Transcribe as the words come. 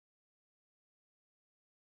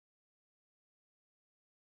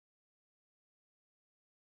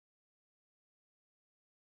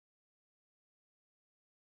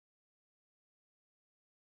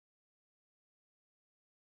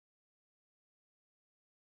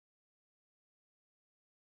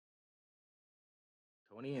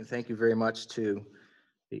Tony, and thank you very much to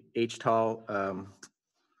the HTAL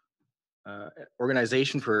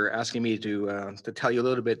organization for asking me to tell you a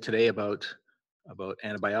little bit today about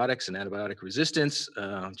antibiotics and antibiotic resistance,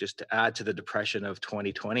 just to add to the depression of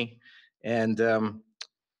 2020, and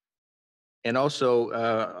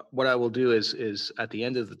also what I will do is at the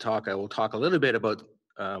end of the talk I will talk a little bit about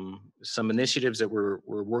some initiatives that we're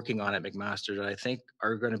working on at McMaster that I think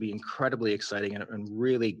are going to be incredibly exciting and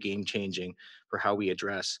really game changing for how we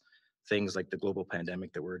address things like the global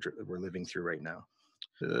pandemic that we're living through right now.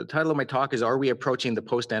 The title of my talk is "Are we approaching the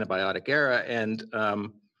post-antibiotic era?" And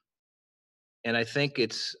I think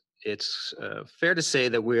it's fair to say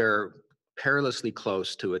that we're perilously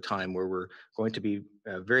close to a time where we're going to be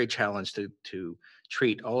very challenged to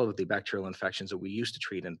treat all of the bacterial infections that we used to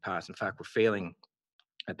treat in the past. In fact, we're failing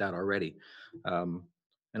at that already. And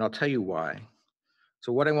I'll tell you why.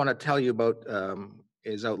 So what I want to tell you about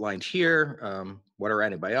is outlined here. What are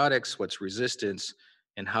antibiotics? What's resistance?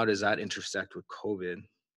 And how does that intersect with COVID?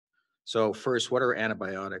 So first, what are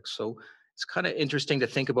antibiotics? So it's kind of interesting to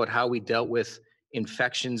think about how we dealt with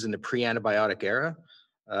infections in the pre-antibiotic era.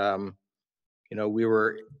 We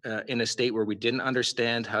were in a state where we didn't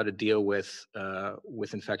understand how to deal with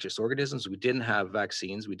infectious organisms. We didn't have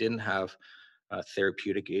vaccines. We didn't have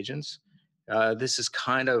therapeutic agents. This is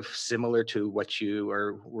kind of similar to what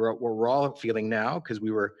we're all feeling now, because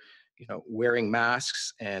we were, wearing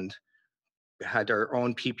masks and had our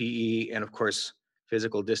own PPE, and of course,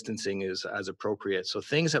 physical distancing is as appropriate. So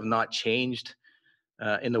things have not changed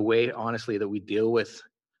in the way, honestly, that we deal with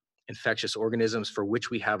infectious organisms for which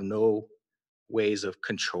we have no ways of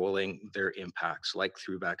controlling their impacts, like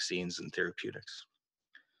through vaccines and therapeutics.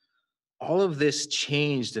 All of this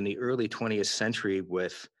changed in the early 20th century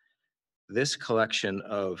with this collection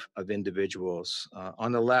of individuals.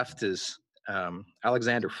 On the left is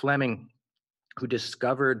Alexander Fleming, who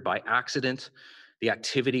discovered by accident the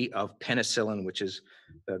activity of penicillin, which is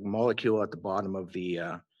the molecule at the bottom of the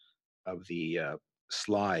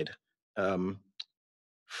slide.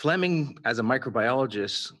 Fleming, as a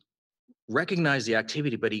microbiologist, recognized the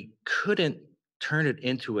activity, but he couldn't turn it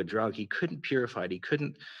into a drug. He couldn't purify it. He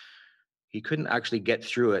couldn't actually get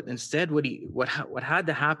through it. Instead, what had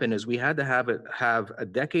to happen is we had to have a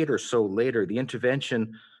decade or so later the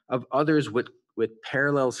intervention of others with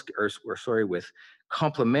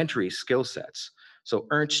complementary skill sets. So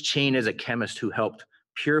Ernst Chain is a chemist who helped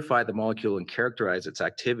purify the molecule and characterize its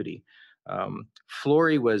activity.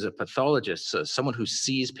 Florey was a pathologist, so someone who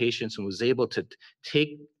sees patients and was able to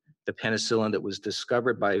take the penicillin that was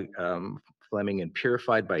discovered by Fleming and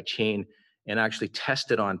purified by Chain and actually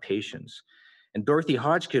tested on patients. And Dorothy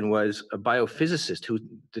Hodgkin was a biophysicist who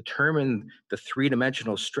determined the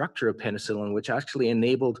three-dimensional structure of penicillin, which actually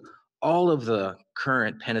enabled all of the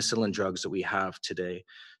current penicillin drugs that we have today.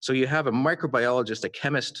 So you have a microbiologist, a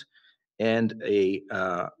chemist, and a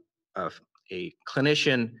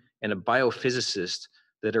clinician and a biophysicist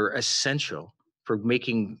that are essential for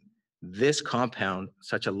making this compound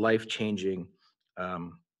such a life-changing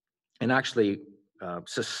and actually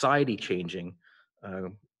society-changing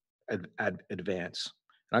advance.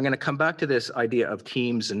 And I'm going to come back to this idea of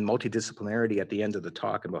teams and multidisciplinarity at the end of the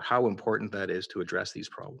talk about how important that is to address these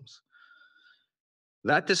problems.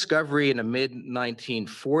 That discovery in the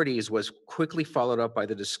mid-1940s was quickly followed up by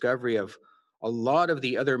the discovery of a lot of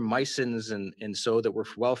the other mycins and so that we're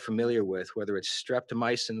well familiar with, whether it's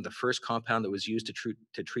streptomycin, the first compound that was used to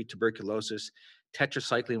treat tuberculosis,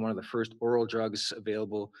 tetracycline, one of the first oral drugs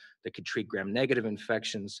available that could treat gram-negative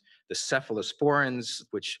infections, the cephalosporins,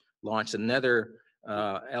 which launched another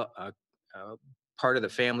part of the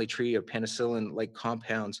family tree of penicillin-like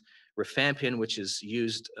compounds, rifampin, which is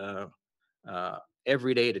used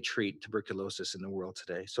every day to treat tuberculosis in the world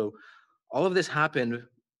today. So all of this happened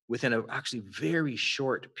within a actually very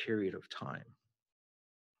short period of time.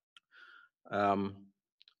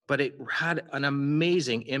 But it had an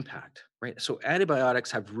amazing impact, right? So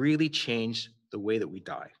antibiotics have really changed the way that we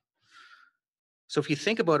die. So if you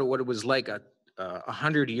think about it, what it was like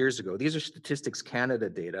 100 years ago, these are Statistics Canada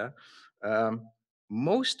data.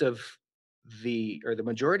 Most of the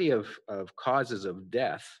majority of causes of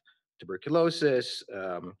death, tuberculosis,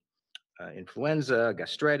 influenza,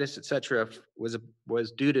 gastritis, etc.,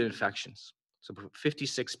 was due to infections. So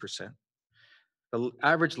 56%. The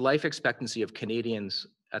average life expectancy of Canadians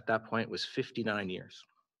at that point was 59 years.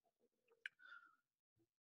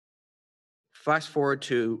 Fast forward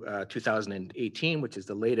to 2018, which is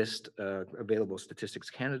the latest available Statistics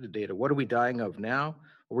Canada data. What are we dying of now?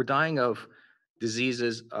 Well, we're dying of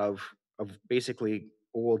diseases of basically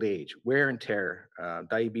old age, wear and tear,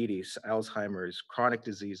 diabetes, Alzheimer's, chronic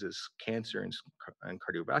diseases, cancer, and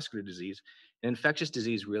cardiovascular disease. And infectious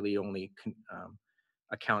disease really only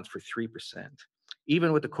accounts for 3%.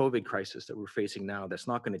 Even with the COVID crisis that we're facing now, that's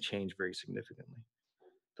not going to change very significantly.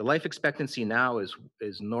 The life expectancy now is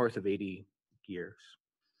north of 80 years.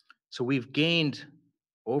 So we've gained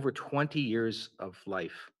over 20 years of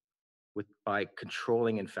life by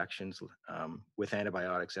controlling infections with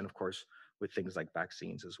antibiotics, and of course with things like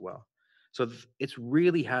vaccines as well. So it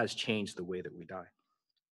really has changed the way that we die.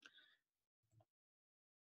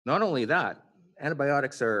 Not only that,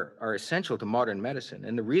 antibiotics are essential to modern medicine.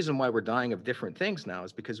 And the reason why we're dying of different things now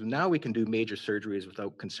is because now we can do major surgeries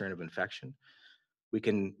without concern of infection. We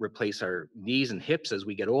can replace our knees and hips as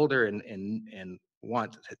we get older and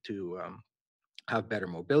want to have better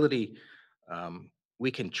mobility. We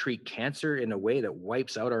can treat cancer in a way that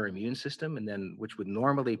wipes out our immune system, and then which would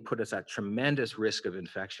normally put us at tremendous risk of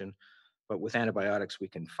infection. But with antibiotics, we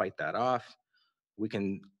can fight that off. We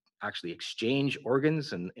can actually exchange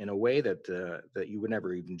organs in a way that that you would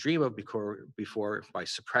never even dream of before by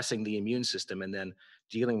suppressing the immune system and then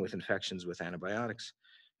dealing with infections with antibiotics.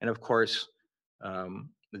 And of course,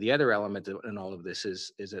 the other element in all of this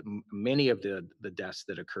is that many of the deaths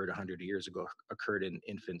that occurred 100 years ago occurred in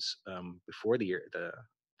infants before they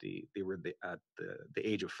were at the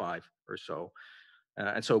age of 5 or so.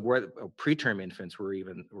 And so where preterm infants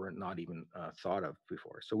were not even thought of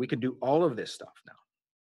before. So we can do all of this stuff now.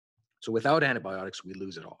 So without antibiotics, we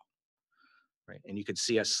lose it all, right? And you can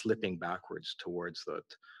see us slipping backwards towards the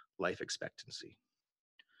life expectancy.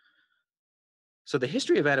 So the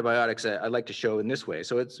history of antibiotics, I like to show in this way.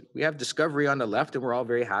 So we have discovery on the left, and we're all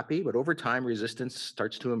very happy. But over time, resistance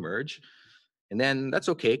starts to emerge, and then that's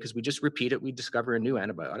okay because we just repeat it. We discover a new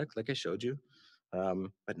antibiotic, like I showed you.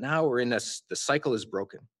 But now we're in this. The cycle is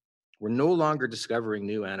broken. We're no longer discovering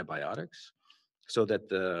new antibiotics, so that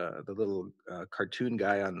the little cartoon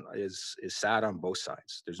guy is sad on both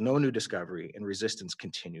sides. There's no new discovery, and resistance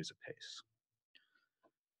continues apace.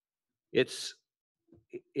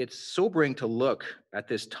 It's sobering to look at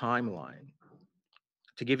this timeline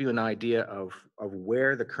to give you an idea of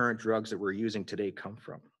where the current drugs that we're using today come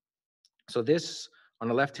from. So this, on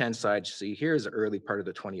the left-hand side, you see here is the early part of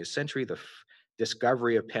the 20th century. The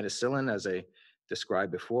discovery of penicillin, as I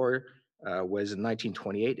described before, was in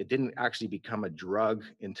 1928. It didn't actually become a drug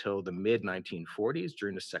until the mid-1940s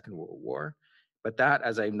during the Second World War. But that,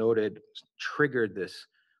 as I noted, triggered this,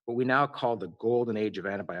 what we now call the golden age of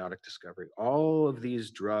antibiotic discovery. All of these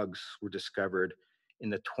drugs were discovered in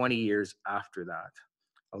the 20 years after that.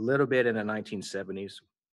 A little bit in the 1970s,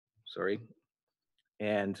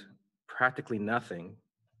 and practically nothing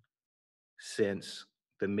since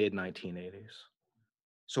the mid-1980s.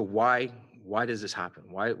 So why does this happen?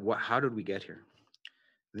 How did we get here?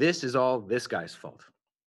 This is all this guy's fault,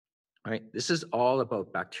 right? This is all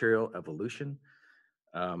about bacterial evolution.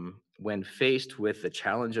 When faced with the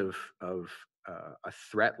challenge of a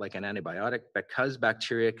threat like an antibiotic, because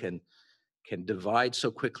bacteria can divide so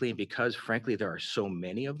quickly, and because frankly there are so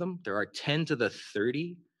many of them, there are 10 to the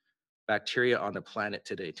 30 bacteria on the planet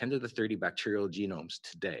today, 10 to the 30 bacterial genomes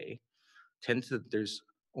today. There's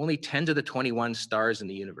only 10 to the 21 stars in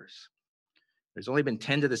the universe. There's only been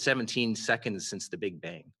 10 to the 17 seconds since the Big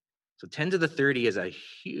Bang. So 10 to the 30 is a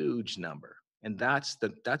huge number. And that's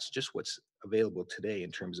just what's available today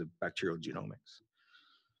in terms of bacterial genomics.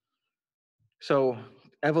 So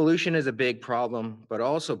evolution is a big problem, but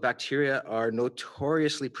also bacteria are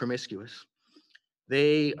notoriously promiscuous.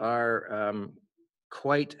 They are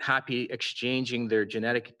quite happy exchanging their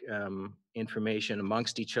genetic information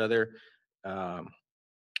amongst each other,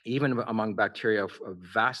 even among bacteria of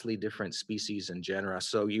vastly different species and genera.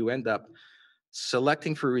 So you end up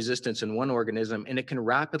selecting for resistance in one organism, and it can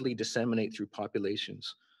rapidly disseminate through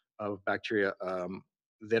populations of bacteria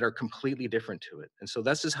that are completely different to it. And so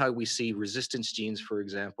this is how we see resistance genes, for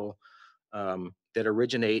example, that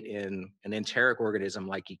originate in an enteric organism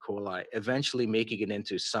like E. coli, eventually making it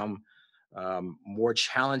into some more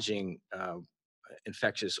challenging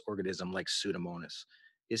infectious organism like Pseudomonas.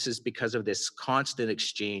 This is because of this constant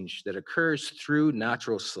exchange that occurs through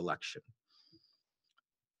natural selection.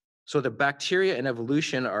 So the bacteria and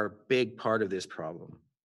evolution are a big part of this problem,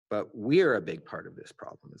 but we are a big part of this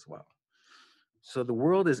problem as well. So the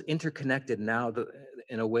world is interconnected now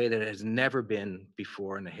in a way that has never been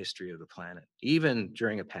before in the history of the planet, even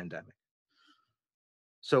during a pandemic.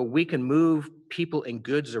 So we can move people and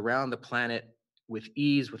goods around the planet with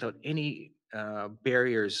ease without any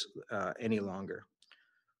barriers any longer.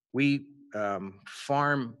 We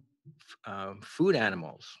farm food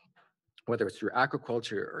animals whether it's through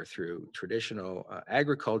aquaculture or through traditional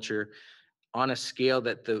agriculture, on a scale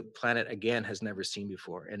that the planet, again, has never seen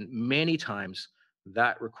before. And many times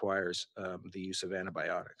that requires the use of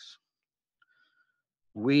antibiotics.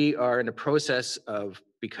 We are in the process of,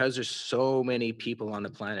 because there's so many people on the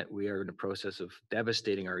planet, we are in the process of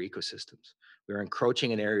devastating our ecosystems. We're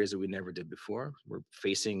encroaching in areas that we never did before. We're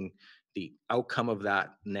facing the outcome of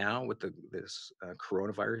that now with this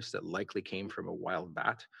coronavirus that likely came from a wild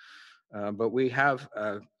bat. But we have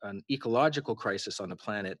an ecological crisis on the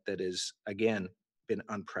planet that is, again, been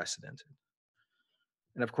unprecedented.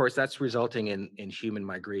 And of course, that's resulting in human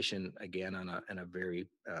migration, again, on a very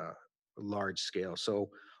large scale. So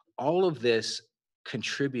all of this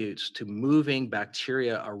contributes to moving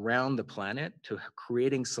bacteria around the planet, to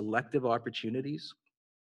creating selective opportunities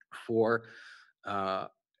for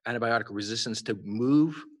antibiotic resistance to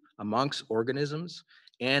move amongst organisms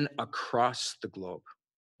and across the globe,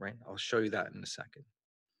 right? I'll show you that in a second.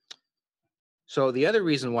 So the other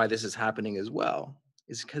reason why this is happening as well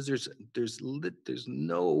is because there's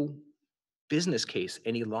no business case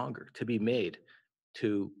any longer to be made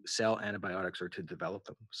to sell antibiotics or to develop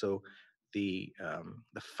them. So the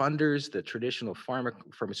funders, the traditional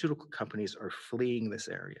pharmaceutical companies, are fleeing this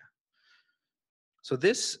area. So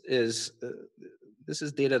this is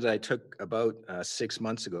data that I took about 6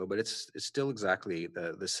 months ago, but it's still exactly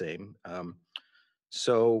the same.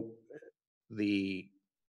 So the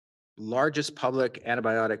largest public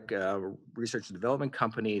antibiotic research and development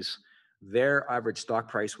companies, their average stock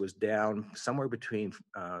price was down somewhere between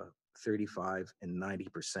 35 and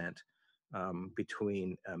 90%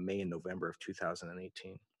 between May and November of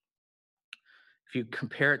 2018. If you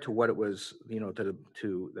compare it to what it was,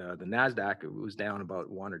 to the NASDAQ, it was down about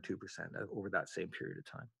 1 or 2% over that same period of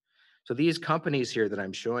time. So these companies here that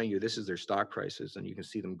I'm showing you, this is their stock prices, and you can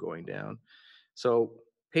see them going down. So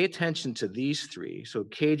pay attention to these three. So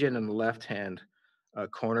Cajun in the left-hand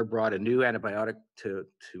corner brought a new antibiotic to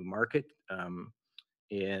market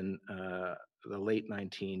in the late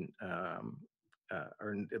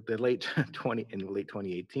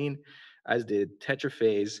 2018, as did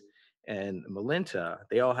Tetraphase and Melinta.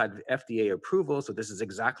 They all had FDA approval, so this is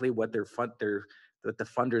exactly what the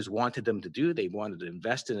funders wanted them to do. They wanted to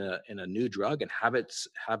invest in a new drug and have it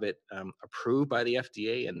approved by the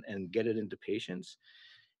FDA and get it into patients.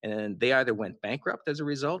 And they either went bankrupt as a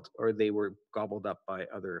result, or they were gobbled up by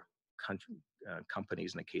other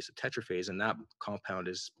companies in the case of Tetraphase, and that compound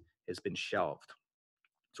has been shelved.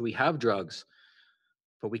 So we have drugs,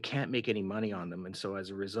 but we can't make any money on them. And so as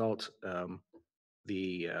a result,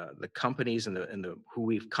 the companies and the who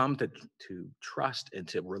we've come to trust and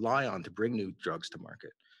to rely on to bring new drugs to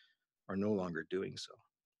market are no longer doing so.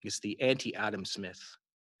 It's the anti-Adam Smith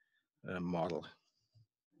model.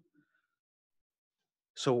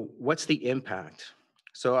 So what's the impact?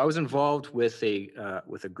 So I was involved with a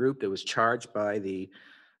group that was charged by the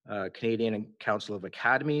Canadian Council of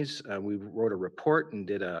Academies. We wrote a report and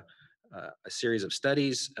did a series of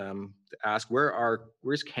studies to ask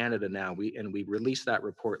where's Canada now? We released that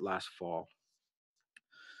report last fall.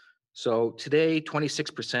 So today,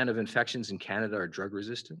 26% of infections in Canada are drug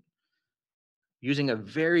resistant. Using a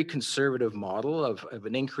very conservative model of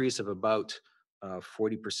an increase of about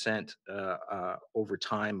 40% over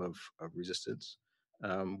time of resistance.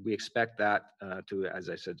 We expect that to, as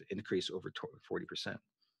I said, increase over 40%.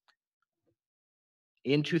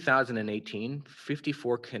 In 2018,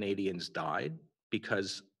 54 Canadians died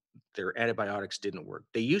because their antibiotics didn't work.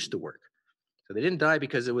 They used to work. So they didn't die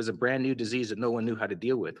because it was a brand new disease that no one knew how to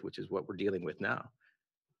deal with, which is what we're dealing with now.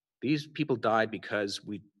 These people died because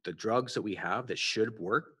the drugs that we have that should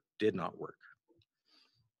work did not work.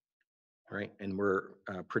 Right, and we're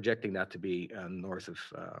projecting that to be north of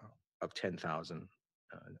 10,000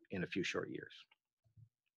 in a few short years.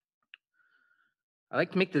 I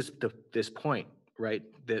like to make this point, right?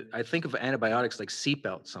 That I think of antibiotics like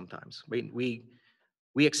seatbelts sometimes. Right? We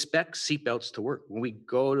expect seatbelts to work when we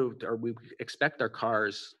go to, or we expect our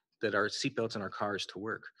seatbelts in our cars to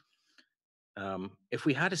work. If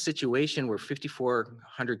we had a situation where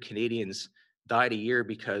 5,400 Canadians died a year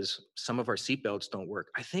because some of our seatbelts don't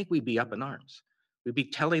work, I think we'd be up in arms. We'd be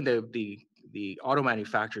telling the auto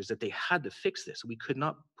manufacturers that they had to fix this. We could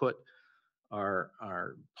not put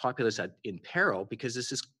our populace in peril because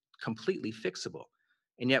this is completely fixable,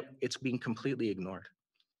 and yet it's being completely ignored.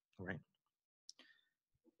 Right?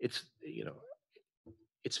 It's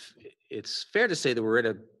it's fair to say that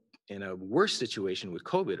we're in a worse situation with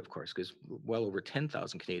COVID, of course, because well over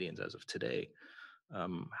 10,000 Canadians as of today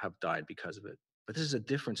have died because of it. But this is a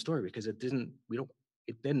different story because it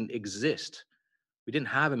didn't exist. We didn't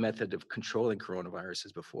have a method of controlling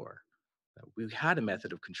coronaviruses before. We had a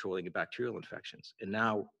method of controlling bacterial infections, and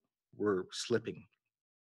now we're slipping.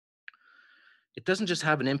 It doesn't just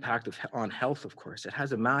have an impact on health, of course, it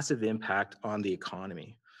has a massive impact on the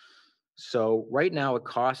economy. So right now it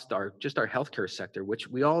costs our healthcare sector, which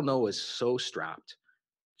we all know is so strapped,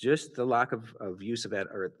 just the lack of use of it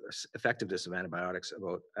or effectiveness of antibiotics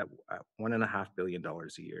at $1.5 billion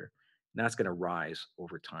a year. And that's going to rise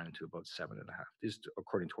over time to about 7.5, just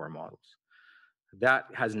according to our models. That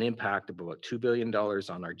has an impact of about $2 billion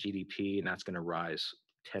on our GDP, and that's going to rise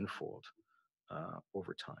tenfold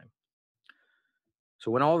over time.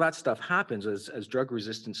 So when all that stuff happens, as drug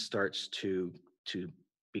resistance starts to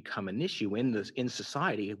become an issue in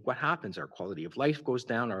society, what happens? Our quality of life goes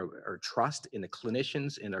down, our trust in the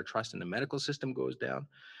clinicians and our trust in the medical system goes down.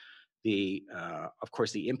 Of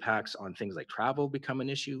course, the impacts on things like travel become an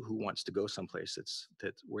issue. Who wants to go someplace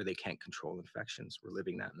where they can't control infections? We're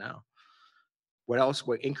living that now.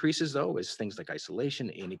 What increases though is things like isolation,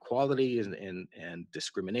 inequality, and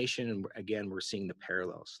discrimination. And again, we're seeing the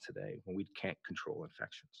parallels today when we can't control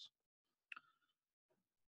infections.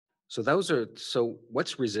 So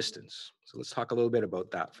what's resistance? So let's talk a little bit about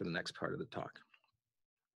that for the next part of the talk.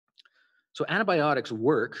 So antibiotics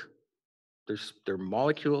work. They're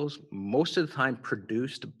molecules most of the time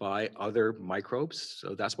produced by other microbes.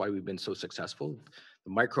 So that's why we've been so successful.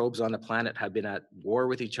 The microbes on the planet have been at war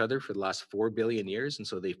with each other for the last 4 billion years. And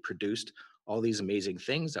so they've produced all these amazing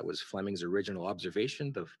things. That was Fleming's original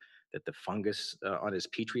observation that the fungus on his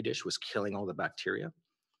petri dish was killing all the bacteria.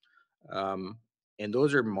 And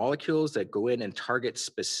those are molecules that go in and target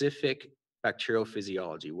specific bacterial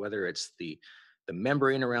physiology, whether it's the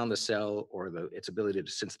membrane around the cell or its ability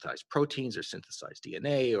to synthesize proteins or synthesize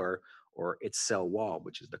DNA or its cell wall,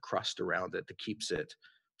 which is the crust around it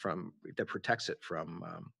that protects it from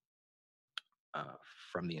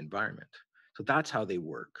the environment. So that's how they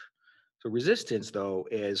work. So resistance, though,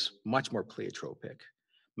 is much more pleiotropic.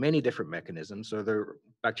 Many different mechanisms. So the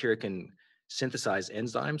bacteria can synthesize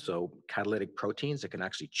enzymes, so catalytic proteins that can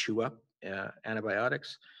actually chew up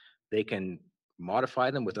antibiotics. They can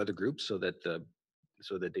modify them with other groups so that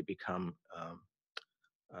they become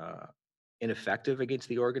ineffective against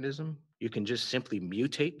the organism. You can just simply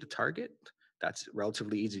mutate the target. That's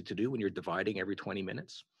relatively easy to do when you're dividing every 20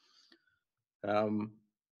 minutes. And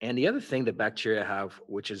the other thing that bacteria have,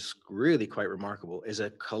 which is really quite remarkable, is a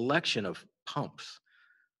collection of pumps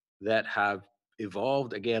that have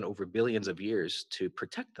evolved, again, over billions of years to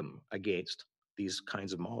protect them against these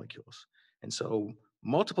kinds of molecules. And so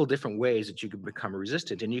multiple different ways that you can become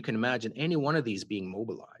resistant. And you can imagine any one of these being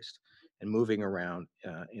mobilized and moving around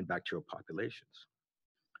in bacterial populations.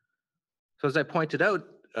 So as I pointed out,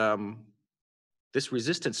 this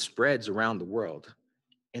resistance spreads around the world.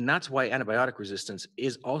 And that's why antibiotic resistance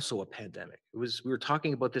is also a pandemic. We were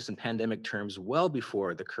talking about this in pandemic terms well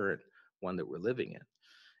before the current one that we're living in.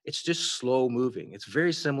 It's just slow moving. It's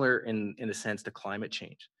very similar in a sense to climate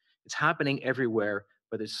change. It's happening everywhere,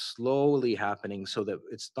 but it's slowly happening so that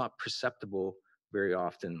it's not perceptible very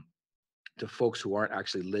often to folks who aren't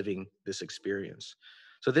actually living this experience.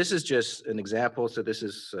 So this is just an example. So this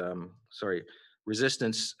is,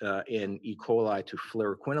 resistance in E. coli to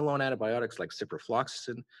fluoroquinolone antibiotics like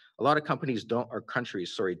ciprofloxacin. A lot of countries don't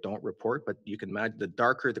report, but you can imagine the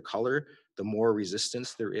darker the color, the more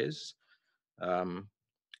resistance there is.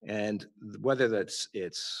 And whether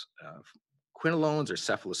it's quinolones or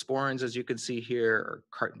cephalosporins, as you can see here,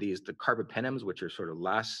 or the carbapenems, which are sort of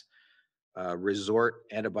last resort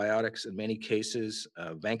antibiotics in many cases,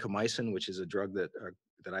 vancomycin, which is a drug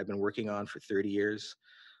that I've been working on for 30 years,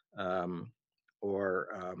 or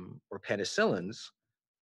penicillins.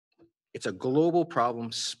 It's a global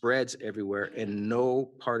problem, spreads everywhere, and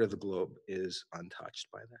no part of the globe is untouched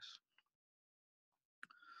by this.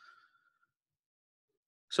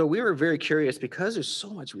 So we were very curious because there's so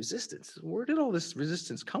much resistance. Where did all this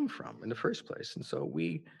resistance come from in the first place? And so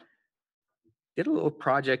we did a little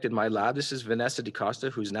project in my lab. This is Vanessa DiCosta,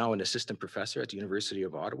 who's now an assistant professor at the University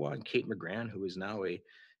of Ottawa, and Kate McGran, who is now a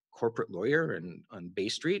corporate lawyer on Bay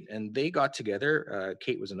Street. And they got together.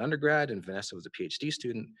 Kate was an undergrad and Vanessa was a PhD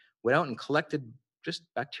student, went out and collected just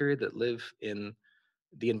bacteria that live in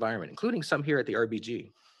the environment, including some here at the RBG.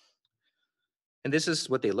 And this is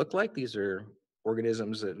what they look like. These are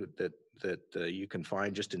organisms that you can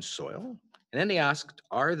find just in soil. And then they asked,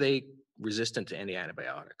 are they resistant to any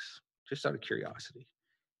antibiotics? Just out of curiosity.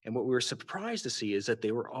 And what we were surprised to see is that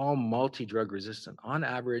they were all multi-drug resistant. On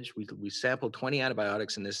average, we sampled 20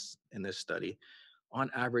 antibiotics in this study. On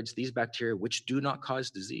average, these bacteria, which do not cause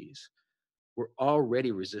disease, were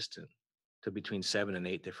already resistant to between 7 and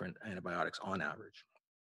 8 different antibiotics on average.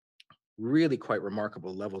 really quite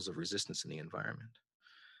remarkable levels of resistance in the environment.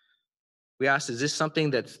 We asked, is this something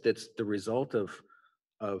that's the result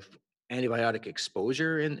of antibiotic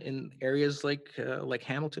exposure in areas like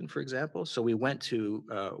Hamilton, for example? So we went to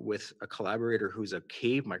with a collaborator who's a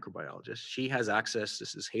cave microbiologist. She has access.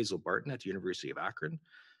 This is Hazel Barton at the University of Akron.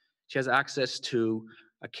 She has access to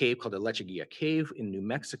a cave called the Lechuguilla Cave in New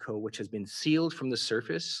Mexico, which has been sealed from the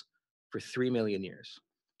surface for 3 million years.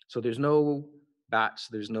 So there's no bats,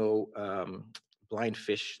 there's no blind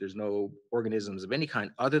fish, there's no organisms of any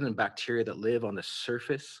kind other than bacteria that live on the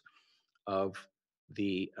surface of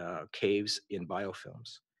the caves in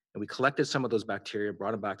biofilms. And we collected some of those bacteria,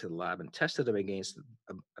 brought them back to the lab and tested them against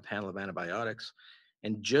a panel of antibiotics.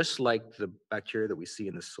 And just like the bacteria that we see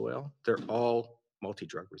in the soil, they're all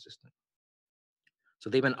multi-drug resistant. So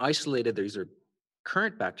they've been isolated. These are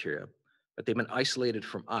current bacteria, but they've been isolated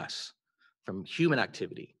from us, from human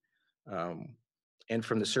activity, and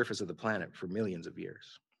from the surface of the planet for millions of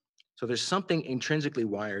years. So there's something intrinsically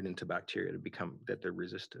wired into bacteria to become that they're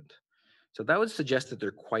resistant. So that would suggest that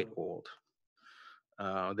they're quite old,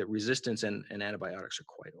 that resistance and antibiotics are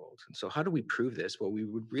quite old. And so how do we prove this? Well, we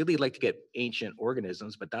would really like to get ancient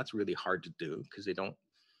organisms, but that's really hard to do because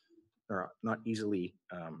they're not easily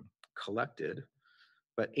collected.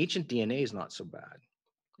 But ancient DNA is not so bad.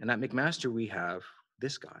 And at McMaster, we have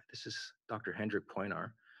this guy. This is Dr. Hendrik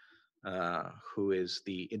Poinar, who is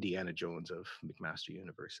the Indiana Jones of McMaster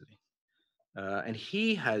University. And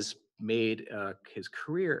he has made his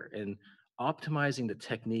career in optimizing the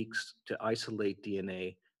techniques to isolate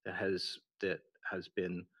DNA that has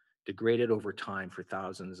been degraded over time for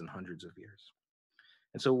thousands and hundreds of years.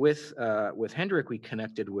 And so with Hendrik, we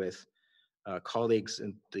connected with colleagues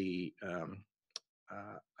in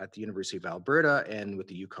at the University of Alberta and with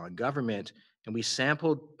the Yukon government, and we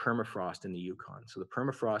sampled permafrost in the Yukon. So the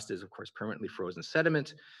permafrost is, of course, permanently frozen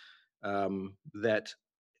sediment that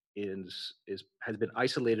has been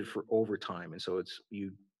isolated for over time, and so it's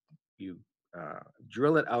you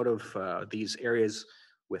drill it out of these areas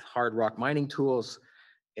with hard rock mining tools,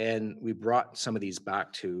 and we brought some of these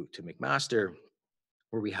back to McMaster,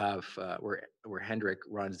 where we have where Hendrik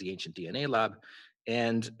runs the ancient DNA lab,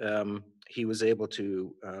 and he was able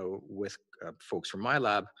to, with folks from my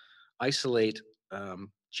lab, isolate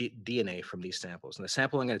DNA from these samples. And the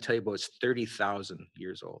sample I'm going to tell you about is 30,000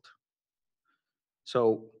 years old.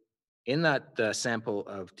 So in that sample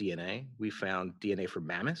of DNA, we found DNA from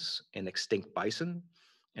mammoths and extinct bison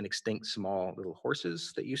and extinct small little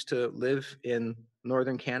horses that used to live in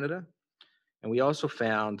northern Canada. And we also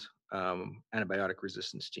found antibiotic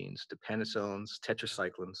resistance genes to penisones,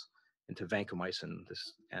 tetracyclines, and to vancomycin,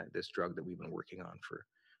 this drug that we've been working on for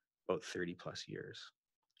about 30 plus years.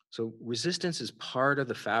 So resistance is part of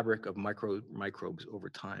the fabric of microbes over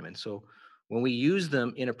time. And so when we use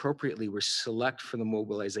them inappropriately, we select for the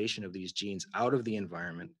mobilization of these genes out of the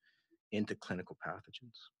environment into clinical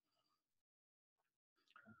pathogens.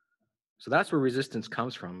 So that's where resistance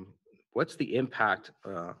comes from. What's the impact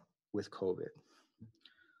with COVID?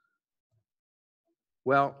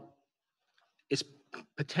 Well, it's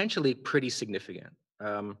potentially pretty significant.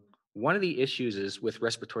 One of the issues is with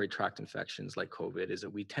respiratory tract infections like COVID is that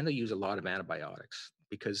we tend to use a lot of antibiotics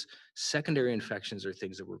because secondary infections are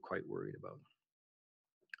things that we're quite worried about.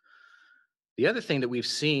 The other thing that we've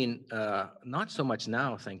seen, not so much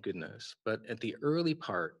now, thank goodness, but at the early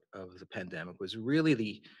part of the pandemic was really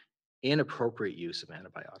the inappropriate use of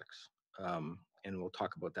antibiotics. And we'll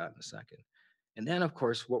talk about that in a second. And then, of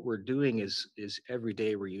course, what we're doing is every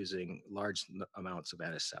day we're using large amounts of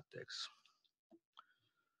antiseptics.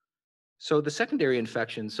 So the secondary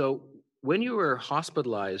infection, so when you are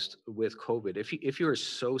hospitalized with COVID, if you are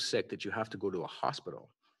so sick that you have to go to a hospital,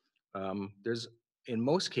 there's, in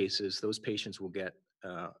most cases, those patients will get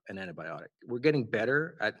an antibiotic. We're getting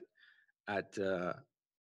better at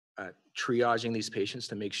triaging these patients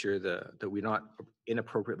to make sure that we're not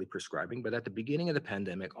inappropriately prescribing. But at the beginning of the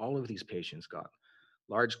pandemic, all of these patients got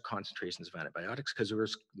large concentrations of antibiotics because we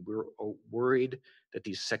were worried that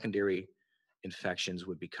these secondary infections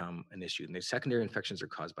would become an issue. And the secondary infections are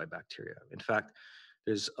caused by bacteria. In fact,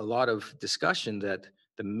 there's a lot of discussion that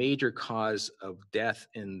the major cause of death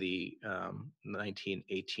in the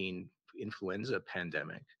 1918 influenza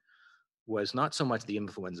pandemic was not so much the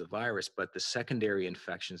influenza virus, but the secondary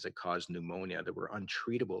infections that caused pneumonia that were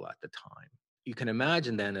untreatable at the time. You can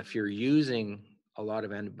imagine then if you're using a lot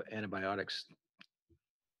of antibiotics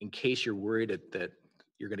in case you're worried that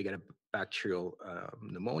you're going to get a bacterial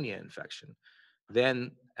pneumonia infection,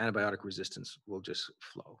 then antibiotic resistance will just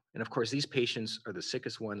flow. And of course, these patients are the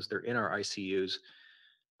sickest ones. They're in our ICUs.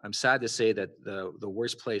 I'm sad to say that the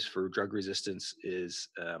worst place for drug resistance is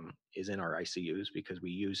in our ICUs, because we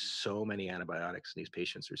use so many antibiotics, and these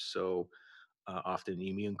patients are so often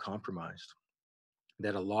immune compromised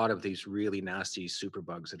that a lot of these really nasty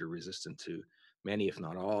superbugs that are resistant to many, if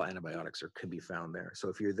not all, antibiotics can be found there. So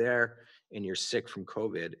if you're there and you're sick from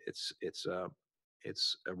COVID, it's a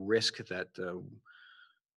risk that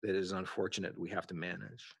that is unfortunate we have to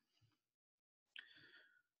manage.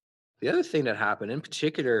 The other thing that happened, in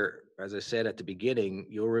particular, as I said at the beginning,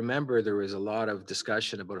 you'll remember there was a lot of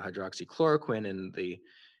discussion about hydroxychloroquine, and the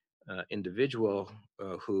individual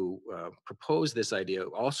who proposed this idea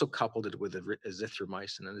also coupled it with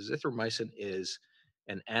azithromycin. And azithromycin is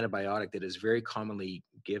an antibiotic that is very commonly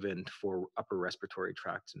given for upper respiratory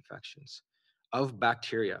tract infections of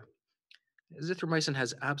bacteria. Azithromycin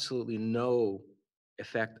has absolutely no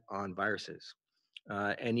effect on viruses.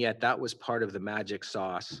 And yet that was part of the magic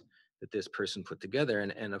sauce that this person put together.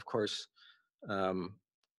 And of course, um,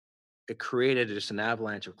 it created just an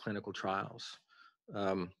avalanche of clinical trials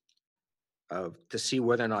to see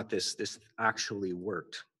whether or not this actually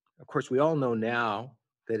worked. Of course, we all know now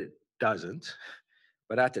that it doesn't,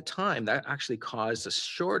 but at the time, that actually caused a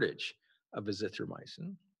shortage of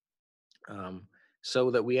azithromycin.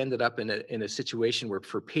 So that we ended up in a situation where,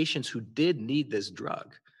 for patients who did need this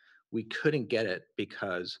drug, we couldn't get it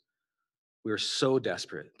because we were so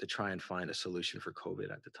desperate to try and find a solution for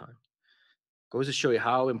COVID at the time. Goes to show you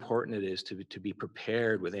how important it is to be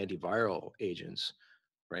prepared with antiviral agents,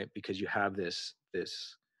 right? Because you have this,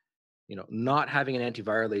 not having an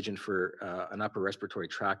antiviral agent for an upper respiratory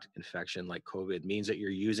tract infection like COVID means that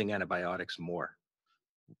you're using antibiotics more.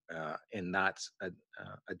 And that's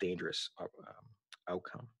a dangerous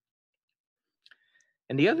outcome.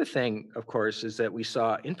 And the other thing, of course, is that we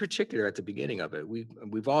saw, in particular at the beginning of it,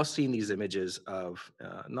 we've all seen these images of,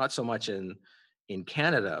 not so much in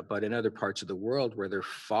Canada, but in other parts of the world, where they're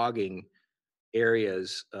fogging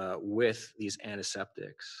areas with these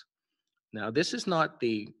antiseptics. Now, this is not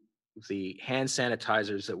the hand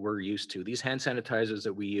sanitizers that we're used to. These hand sanitizers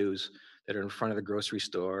that we use that are in front of the grocery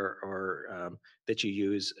store, or that you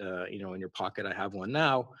use, in your pocket. I have one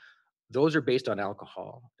now. Those are based on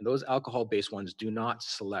alcohol, and those alcohol-based ones do not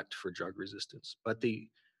select for drug resistance. But the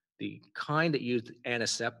kind that use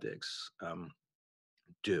antiseptics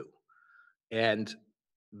do, and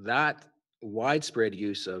that widespread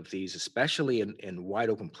use of these, especially in wide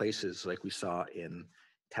open places like we saw in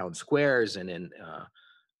town squares and in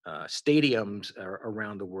stadiums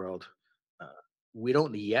around the world. Uh, we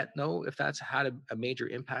don't yet know if that's had a major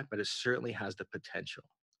impact, but it certainly has the potential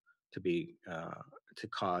to be to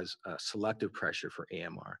cause selective pressure for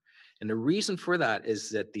AMR. And the reason for that is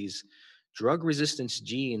that these drug resistance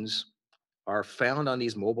genes are found on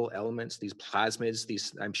these mobile elements, these plasmids.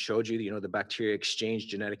 These, I showed you, the bacteria exchange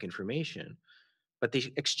genetic information, but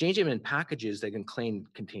they exchange them in packages that can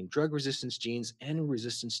contain drug resistance genes and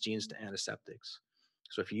resistance genes to antiseptics.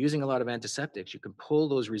 So if you're using a lot of antiseptics, you can pull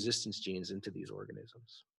those resistance genes into these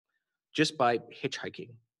organisms just by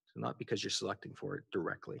hitchhiking, so not because you're selecting for it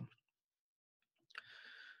directly.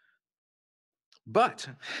 But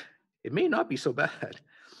it may not be so bad.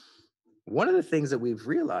 One of the things that we've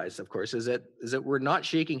realized, of course, is that we're not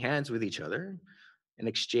shaking hands with each other and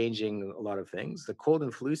exchanging a lot of things. The cold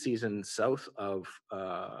and flu season south of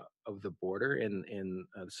the border in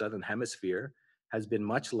the southern hemisphere has been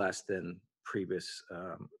much less than previous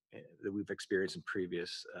that we've experienced in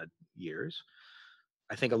previous years.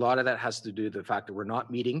 I think a lot of that has to do with the fact that we're not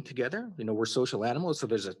meeting together. We're social animals, so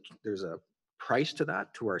there's a price to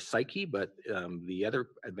that, to our psyche. But the other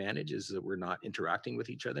advantage is that we're not interacting with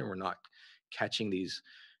each other, and we're not catching these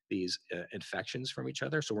infections from each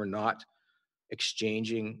other. So we're not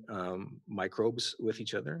exchanging microbes with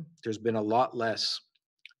each other. There's been a lot less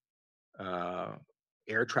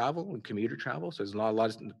air travel and commuter travel. So there's not a lot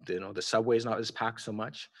of, the subway is not as packed so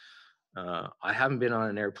much. I haven't been on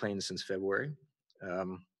an airplane since February.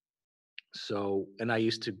 And I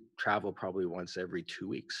used to travel probably once every 2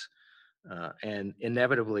 weeks. And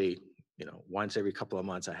inevitably, once every couple of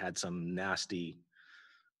months, I had some nasty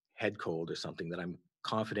head cold or something that I'm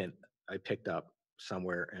confident I picked up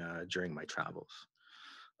somewhere during my travels.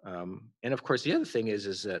 And of course, the other thing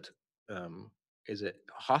is that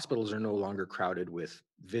hospitals are no longer crowded with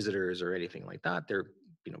visitors or anything like that.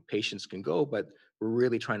 Patients can go, but we're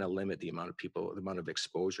really trying to limit the amount of people, the amount of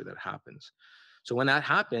exposure that happens. So when that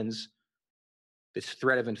happens, the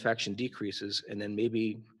threat of infection decreases, and then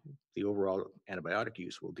maybe the overall antibiotic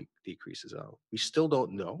use will decrease as well. We still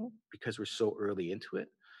don't know because we're so early into it.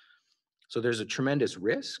 So there's a tremendous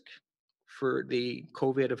risk for the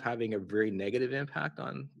COVID of having a very negative impact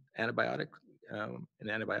on antibiotic in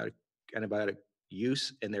antibiotic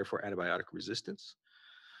use and therefore antibiotic resistance.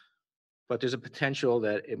 But there's a potential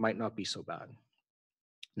that it might not be so bad.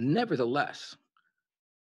 Nevertheless,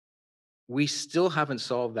 we still haven't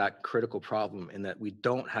solved that critical problem in that we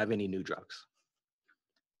don't have any new drugs.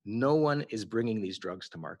 No one is bringing these drugs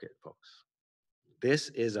to market, folks. This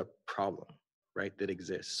is a problem, right, that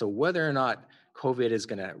exists. So whether or not COVID is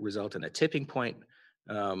going to result in a tipping point,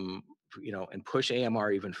 and push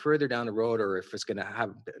AMR even further down the road, or if it's going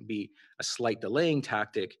to be a slight delaying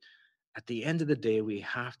tactic, at the end of the day, we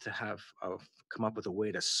have to come up with a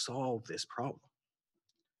way to solve this problem.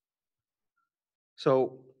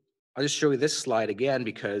 So I'll just show you this slide again,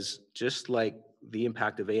 because just like the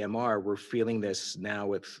impact of AMR, we're feeling this now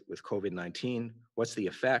with COVID-19. What's the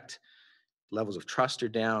effect? Levels of trust are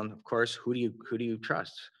down. Of course, who do you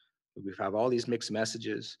trust? We have all these mixed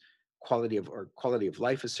messages. Quality of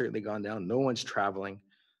life has certainly gone down. No one's traveling.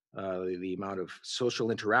 The amount of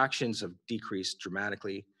social interactions have decreased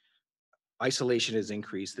dramatically. Isolation has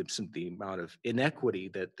increased. The amount of inequity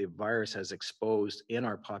that the virus has exposed in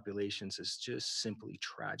our populations is just simply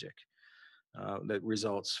tragic. That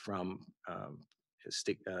results from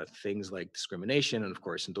things like discrimination, and of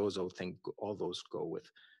course, and all those go with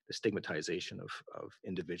the stigmatization of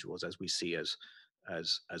individuals, as we see as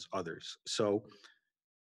others. So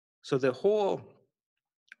the whole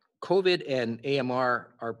COVID and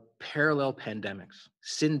AMR are parallel pandemics,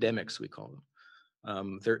 syndemics we call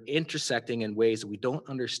them. They're intersecting in ways that we don't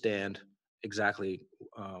understand exactly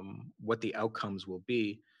what the outcomes will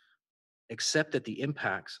be, except that the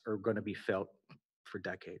impacts are going to be felt for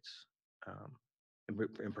decades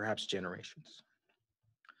and perhaps generations.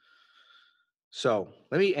 So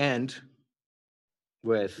let me end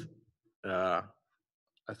with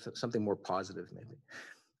something more positive, maybe.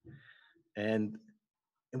 And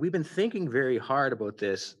we've been thinking very hard about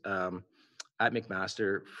this at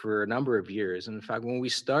McMaster for a number of years. And in fact, when we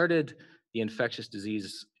started the Infectious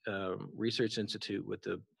Disease Research Institute with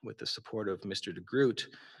the support of Mr. DeGroote,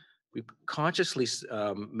 we consciously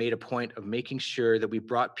made a point of making sure that we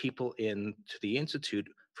brought people in to the Institute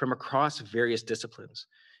from across various disciplines.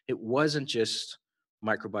 It wasn't just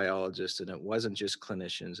microbiologists, and it wasn't just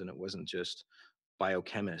clinicians, and it wasn't just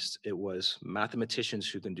biochemists. It was mathematicians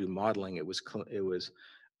who can do modeling. It was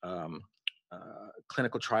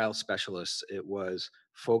clinical trial specialists. It was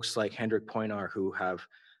folks like Hendrik Poinar who have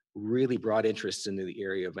really broad interests into the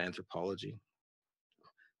area of anthropology.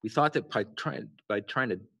 We thought that by trying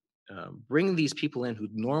to bring these people in who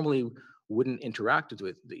normally wouldn't interact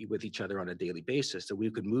with each other on a daily basis, that we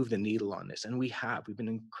could move the needle on this. And we've been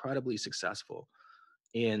incredibly successful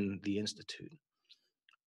in the Institute.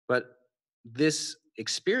 But this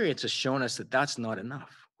experience has shown us that that's not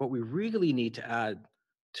enough. What we really need to add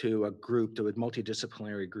to a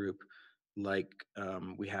multidisciplinary group like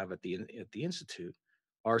we have at the Institute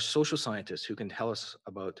are social scientists who can tell us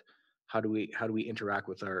about how do we interact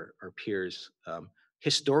with our peers,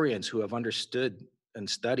 historians who have understood and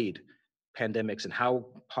studied pandemics and how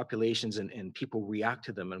populations and people react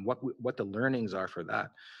to them, and what the learnings are for that.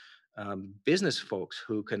 Business folks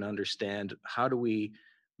who can understand how do we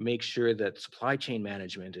make sure that supply chain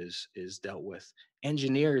management is dealt with.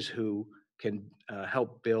 Engineers who can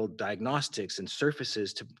help build diagnostics and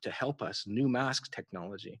surfaces to help us, new mask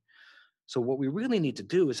technology. So what we really need to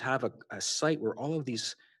do is have a site where all of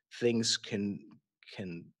these things can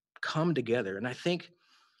come together. And I think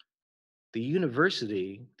the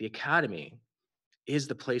university, the academy, is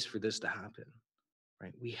the place for this to happen.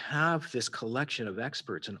 Right? We have this collection of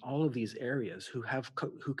experts in all of these areas who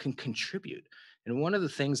can contribute. And one of the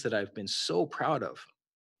things that I've been so proud of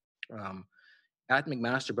at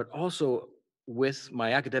McMaster, but also with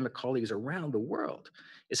my academic colleagues around the world,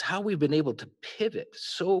 is how we've been able to pivot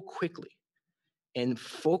so quickly and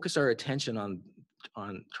focus our attention on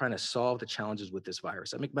trying to solve the challenges with this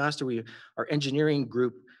virus. At McMaster, our engineering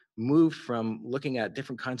group moved from looking at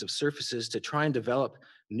different kinds of surfaces to try and develop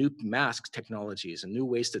new mask technologies and new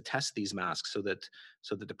ways to test these masks so that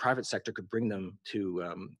the private sector could bring them to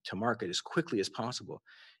market as quickly as possible.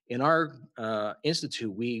 In our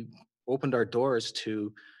institute, we opened our doors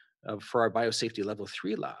for our biosafety level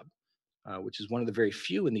 3 lab, which is one of the very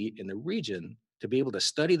few in the region, to be able to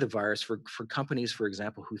study the virus for companies, for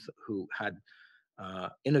example, who had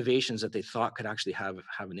innovations that they thought could actually have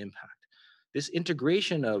an impact. This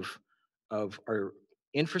integration of our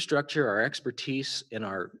infrastructure, our expertise, and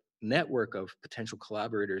our network of potential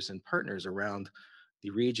collaborators and partners around the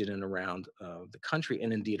region and around the country,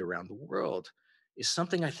 and indeed around the world, is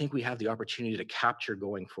something I think we have the opportunity to capture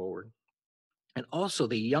going forward. And also,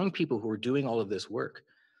 the young people who are doing all of this work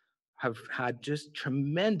have had just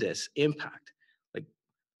tremendous impact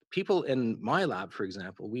people in my lab, for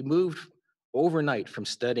example, we moved overnight from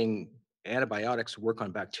studying antibiotics to work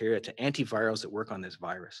on bacteria to antivirals that work on this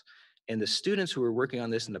virus. And the students who were working on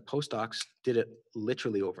this and the postdocs did it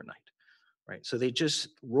literally overnight, right? So they just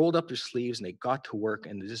rolled up their sleeves and they got to work,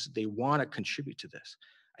 and they want to contribute to this.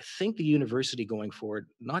 I think the university going forward,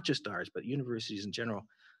 not just ours, but universities in general,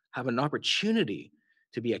 have an opportunity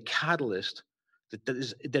to be a catalyst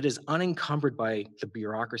that is unencumbered by the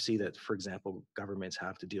bureaucracy that, for example, governments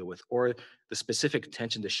have to deal with, or the specific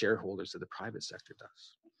attention to shareholders that the private sector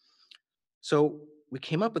does. So we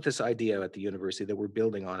came up with this idea at the university that we're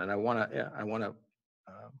building on, and I want to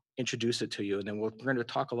introduce it to you, and then we're going to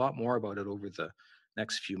talk a lot more about it over the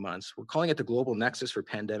next few months. We're calling it the Global Nexus for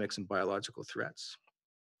Pandemics and Biological Threats.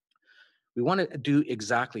 We want to do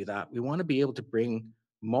exactly that. We want to be able to bring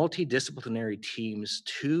multidisciplinary teams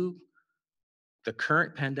to the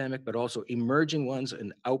current pandemic, but also emerging ones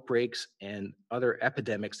and outbreaks and other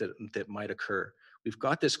epidemics that might occur. We've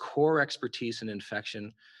got this core expertise in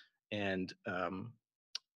infection and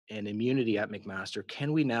immunity at McMaster.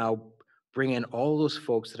 Can we now bring in all those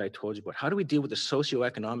folks that I told you about? How do we deal with the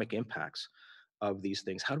socioeconomic impacts of these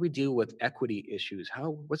things? How do we deal with equity issues?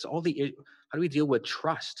 How do we deal with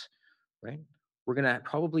trust, right? We're going to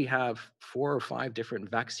probably have 4 or 5 different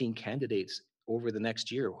vaccine candidates over the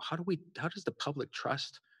next year. How does the public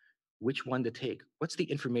trust which one to take? What's the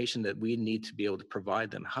information that we need to be able to provide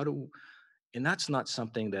them? And that's not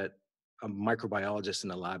something that a microbiologist in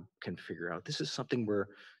the lab can figure out. This is something where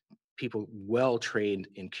people well trained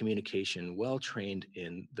in communication, well trained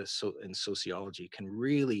in sociology can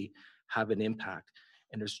really have an impact.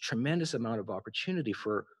 And there's a tremendous amount of opportunity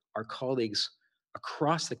for our colleagues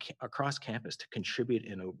across campus to contribute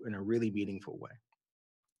in a really meaningful way.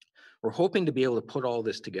 We're hoping to be able to put all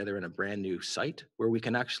this together in a brand new site where we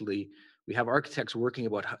have architects working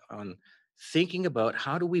on thinking about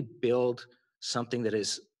how do we build something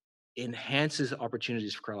that enhances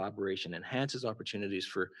opportunities for collaboration, enhances opportunities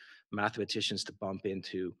for mathematicians to bump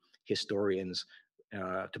into historians,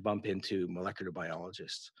 to bump into molecular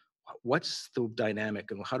biologists. What's the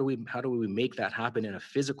dynamic, and how do we make that happen in a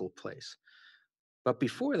physical place? But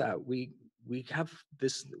before that, we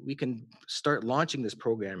can start launching this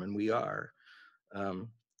program, and we are.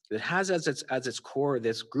 That has as its core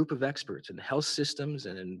this group of experts in health systems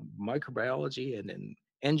and in microbiology and in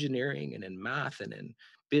engineering and in math and in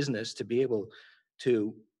business to be able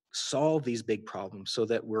to solve these big problems so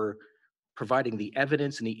that we're providing the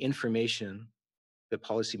evidence and the information that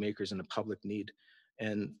policymakers and the public need,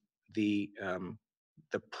 and the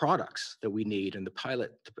products that we need, and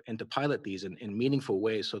to pilot these in meaningful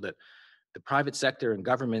ways so that the private sector and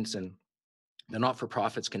governments and the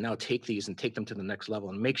not-for-profits can now take these and take them to the next level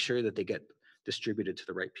and make sure that they get distributed to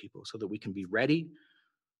the right people so that we can be ready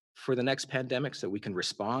for the next pandemics, that we can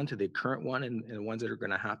respond to the current one and the ones that are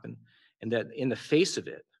going to happen, and that in the face of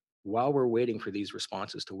it, while we're waiting for these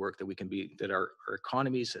responses to work, that our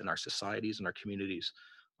economies and our societies and our communities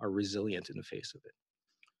are resilient in the face of it.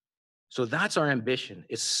 So that's our ambition.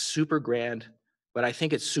 It's super grand, but I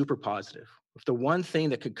think it's super positive. If the one thing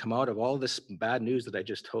that could come out of all this bad news that I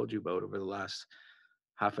just told you about over the last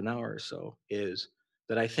half an hour or so is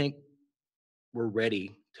that I think we're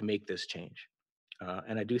ready to make this change.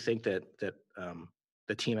 And I do think that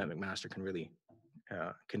the team at McMaster can really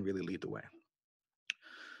lead the way.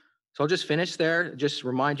 So I'll just finish there. Just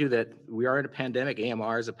remind you that we are in a pandemic.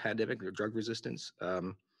 AMR is a pandemic, or drug resistance.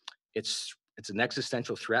 It's an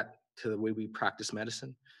existential threat to the way we practice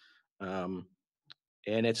medicine.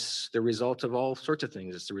 And it's the result of all sorts of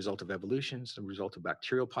things. It's the result of evolution, it's the result of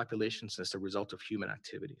bacterial populations, it's the result of human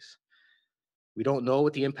activities. We don't know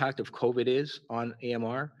what the impact of COVID is on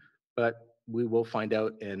AMR, but we will find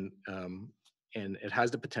out, and it has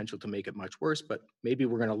the potential to make it much worse, but maybe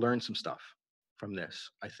we're going to learn some stuff from this,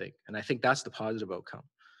 I think. And I think that's the positive outcome,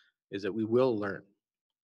 is that we will learn.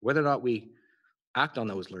 Whether or not we act on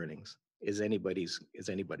those learnings is anybody's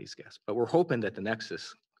guess. But we're hoping that the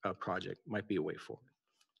Nexus project might be a way forward.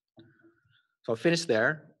 So I'll finish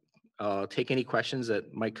there. I'll take any questions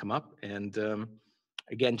that might come up. And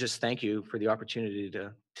again, just thank you for the opportunity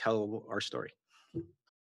to tell our story.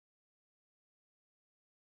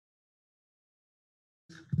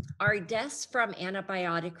 Are deaths from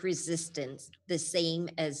antibiotic resistance the same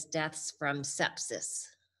as deaths from sepsis?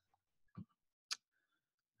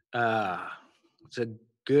 It's a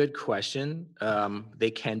good question.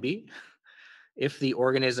 They can be. If the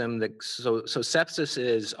organism so sepsis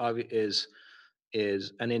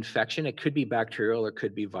is an infection. It could be bacterial, or it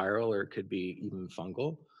could be viral, or it could be even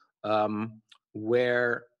fungal,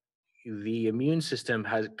 where the immune system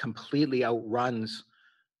completely outruns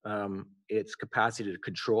its capacity to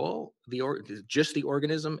control just the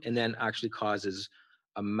organism, and then actually causes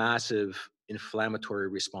a massive inflammatory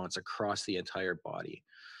response across the entire body.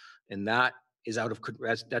 And that is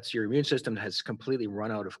that's your immune system has completely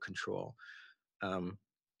run out of control. Um,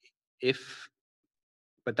 if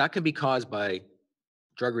But that can be caused by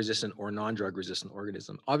drug resistant or non-drug resistant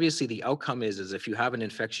organism. Obviously, the outcome is if you have an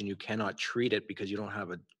infection, you cannot treat it because you don't have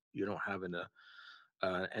an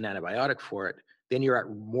antibiotic for it. Then you're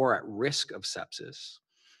more at risk of sepsis,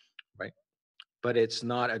 right? But it's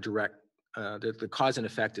not a direct. The cause and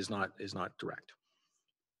effect is not direct.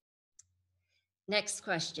 Next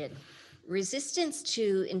question. Resistance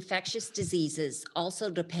to infectious diseases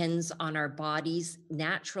also depends on our body's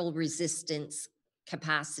natural resistance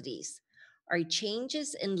capacities. Are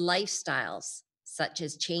changes in lifestyles, such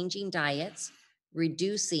as changing diets,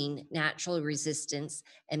 reducing natural resistance,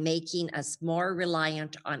 and making us more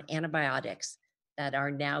reliant on antibiotics that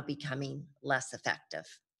are now becoming less effective?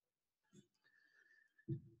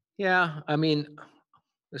 Yeah, I mean,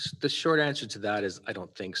 the short answer to that is I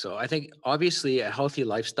don't think so. I think obviously a healthy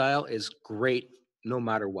lifestyle is great no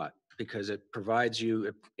matter what, because it provides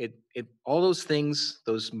you all those things,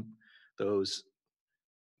 those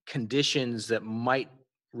conditions that might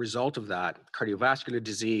result of that: cardiovascular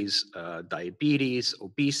disease, diabetes,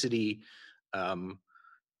 obesity. Um,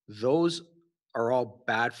 those are all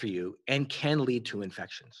bad for you and can lead to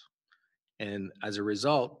infections. And as a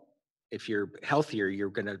result, if you're healthier,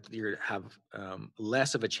 you're have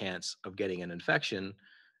less of a chance of getting an infection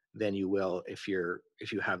than you will if you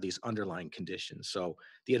have these underlying conditions. So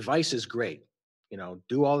the advice is great.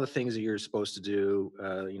 Do all the things that you're supposed to do.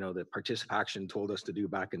 That Participation told us to do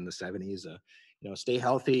back in the 70s. Stay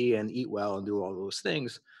healthy and eat well and do all those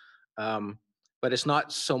things. But it's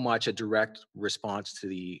not so much a direct response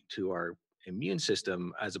to our immune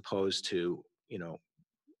system, as opposed to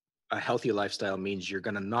a healthy lifestyle means you're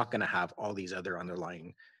not going to have all these other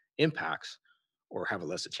underlying impacts, or have a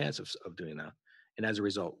less a chance of doing that. And as a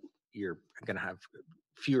result, you're going to have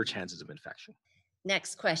fewer chances of infection.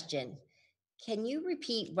 Next question. Can you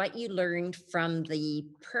repeat what you learned from the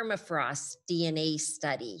permafrost DNA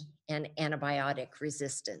study and antibiotic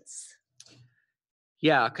resistance?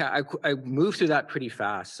 Yeah, I moved through that pretty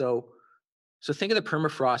fast. So think of the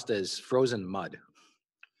permafrost as frozen mud.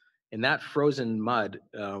 And that frozen mud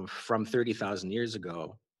from 30,000 years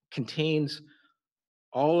ago contains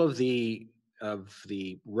all of the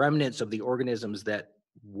remnants of the organisms that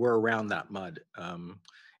were around that mud.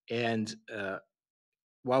 And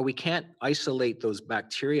while we can't isolate those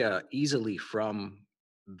bacteria easily from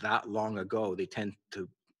that long ago,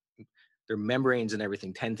 their membranes and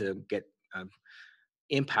everything tend to get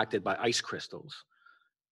impacted by ice crystals.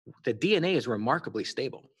 The DNA is remarkably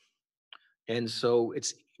stable. And so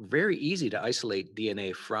it's very easy to isolate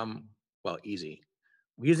DNA from, well, easy.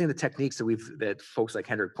 Using the techniques that folks like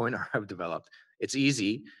Hendrik Pointer have developed, it's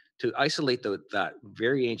easy to isolate that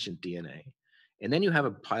very ancient DNA. And then you have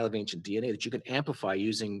a pile of ancient DNA that you can amplify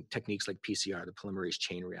using techniques like PCR, the polymerase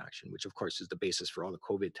chain reaction, which of course is the basis for all the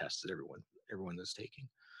COVID tests that everyone is taking.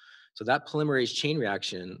 So that polymerase chain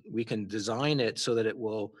reaction, we can design it so that it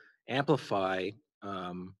will amplify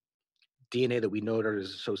DNA that we know that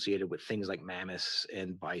is associated with things like mammoths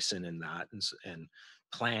and bison and and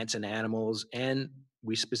plants and animals. And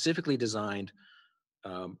we specifically designed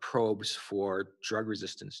probes for drug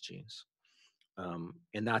resistance genes.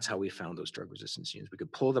 And that's how we found those drug resistance genes. We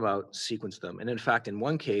could pull them out, sequence them. And in fact, in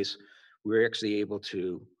one case, we were actually able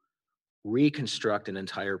to reconstruct an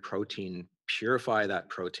entire protein, purify that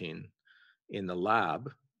protein in the lab.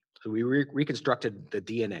 So we reconstructed the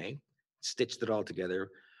DNA, stitched it all together,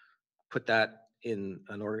 put that in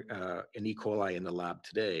an E. coli in the lab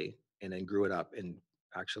today, and then grew it up and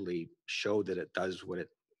actually showed that it does what it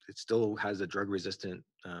still has a drug resistant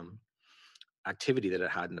activity that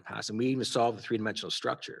it had in the past. And we even solved the three-dimensional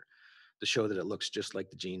structure to show that it looks just like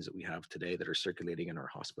the genes that we have today that are circulating in our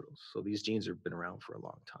hospitals. So these genes have been around for a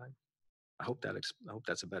long time. I hope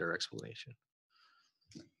that's a better explanation.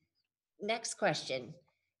 Next question.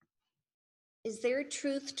 Is there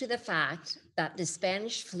truth to the fact that the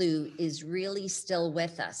Spanish flu is really still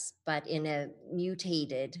with us, but in a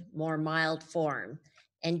mutated, more mild form?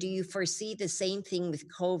 And do you foresee the same thing with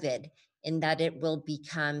COVID, in that it will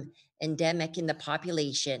become endemic in the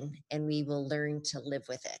population and we will learn to live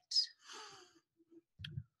with it?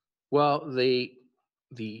 Well, the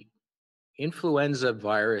influenza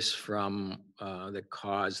virus that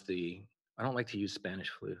caused I don't like to use Spanish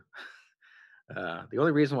flu. The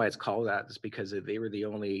only reason why it's called that is because they were the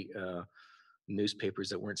only newspapers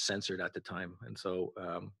that weren't censored at the time. And so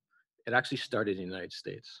it actually started in the United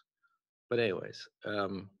States. But anyways,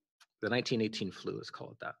 the 1918 flu, let's call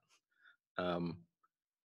it that. Um,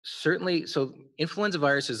 Certainly, so influenza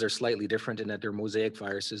viruses are slightly different in that they're mosaic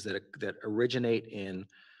viruses that originate in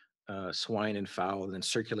swine and fowl and then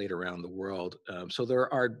circulate around the world. So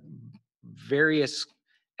there are various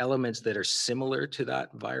elements that are similar to that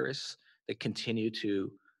virus that continue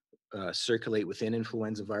to circulate within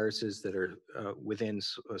influenza viruses that are within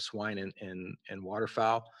swine and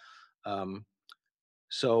waterfowl. Um,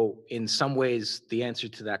 so in some ways, the answer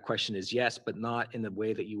to that question is yes, but not in the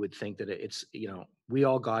way that you would think that it's, we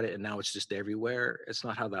all got it and now it's just everywhere. It's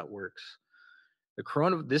not how that works.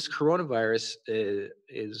 This coronavirus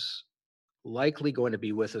is likely going to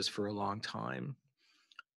be with us for a long time.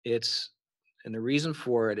 And the reason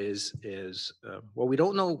for it is well, we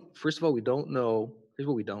don't know. First of all, we don't know. Here's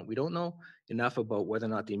what we don't. We don't know enough about whether or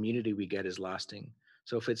not the immunity we get is lasting.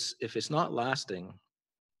 So if it's not lasting,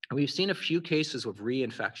 and we've seen a few cases of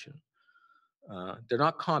reinfection. They're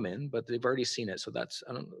not common, but they've already seen it. So that's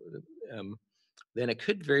I don't. Then it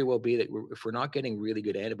could very well be that if we're not getting really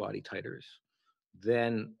good antibody titers,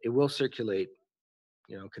 then it will circulate,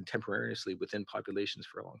 contemporaneously within populations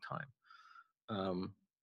for a long time.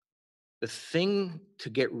 The thing to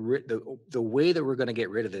get rid, the way that we're going to get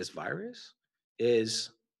rid of this virus is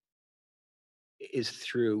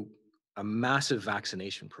through a massive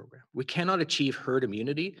vaccination program. We cannot achieve herd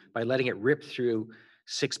immunity by letting it rip through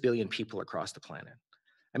 6 billion people across the planet.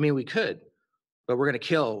 I mean, we could, but we're going to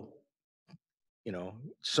kill,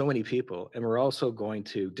 so many people, and we're also going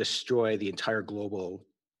to destroy the entire global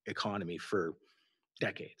economy for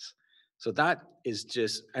decades. So that is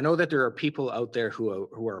just, I know that there are people out there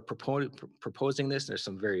who are proposing this. There's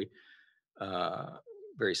some very,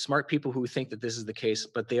 very smart people who think that this is the case,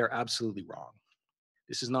 but they are absolutely wrong.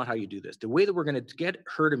 This is not how you do this. The way that we're going to get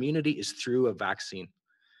herd immunity is through a vaccine.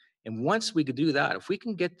 And once we could do that, if we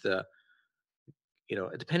can get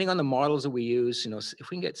depending on the models that we use, if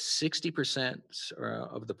we can get 60%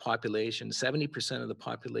 of the population, 70% of the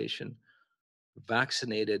population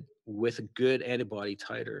vaccinated with a good antibody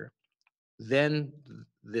titer, then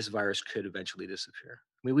this virus could eventually disappear.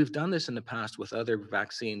 I mean, we've done this in the past with other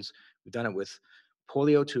vaccines. We've done it with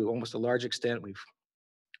polio to almost a large extent. We've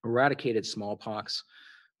eradicated smallpox.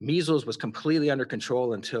 Measles was completely under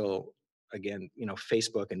control until, again,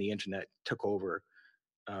 Facebook and the internet took over.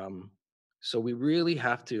 So we really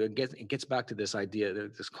have to, it gets back to this idea,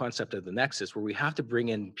 this concept of the nexus, where we have to bring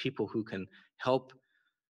in people who can help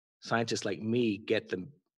scientists like me get them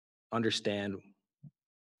understand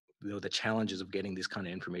the challenges of getting this kind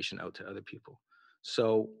of information out to other people.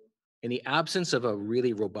 So in the absence of a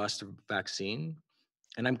really robust vaccine,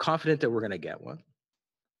 and I'm confident that we're going to get one,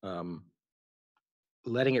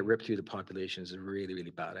 letting it rip through the population is a really, really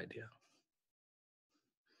bad idea.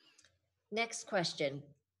 Next question.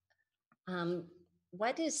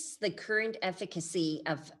 What is the current efficacy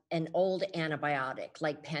of an old antibiotic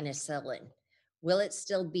like penicillin? Will it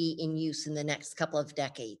still be in use in the next couple of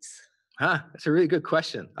decades? That's a really good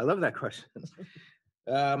question. I love that question.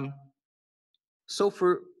 So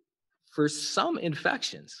for some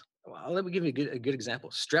infections, well, let me give you a good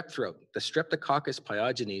example. Strep throat, the Streptococcus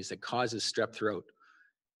pyogenes that causes strep throat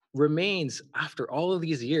remains, after all of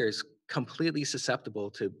these years, completely susceptible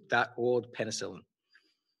to that old penicillin.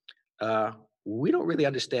 We don't really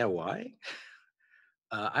understand why.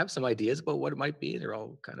 I have some ideas about what it might be. They're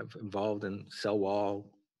all kind of involved in cell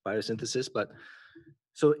wall biosynthesis, but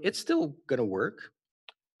so it's still going to work.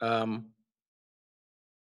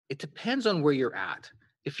 It depends on where you're at.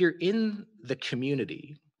 If you're in the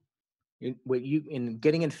community, in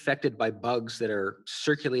getting infected by bugs that are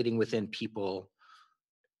circulating within people,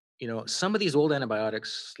 some of these old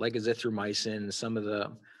antibiotics, like azithromycin, some of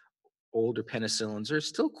the older penicillins, are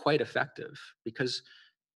still quite effective because,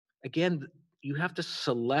 again, you have to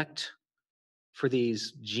select for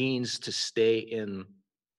these genes to stay in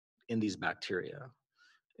these bacteria.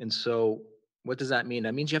 And so what does that mean?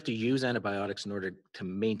 That means you have to use antibiotics in order to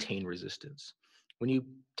maintain resistance. When you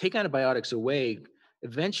take antibiotics away,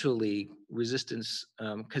 eventually resistance,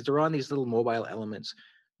 because they're on these little mobile elements,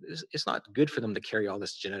 it's not good for them to carry all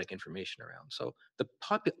this genetic information around. So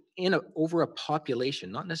over a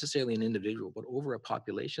population, not necessarily an individual, but over a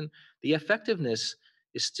population, the effectiveness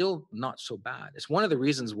is still not so bad. It's one of the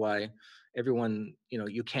reasons why everyone,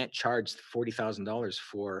 you can't charge $40,000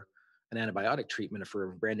 for an antibiotic treatment or for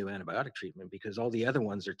a brand new antibiotic treatment because all the other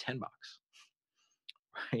ones are $10,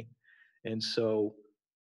 right? And so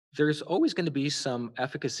there's always going to be some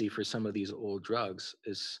efficacy for some of these old drugs.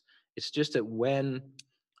 It's just that when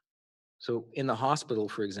So in the hospital,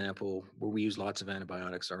 for example, where we use lots of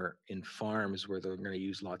antibiotics, or in farms where they're going to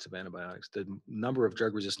use lots of antibiotics, the number of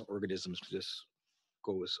drug-resistant organisms just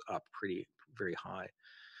goes up very high.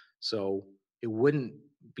 So it wouldn't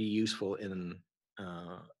be useful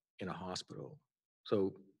uh, in a hospital.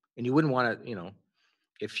 So, and you wouldn't want to,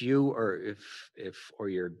 if you or if or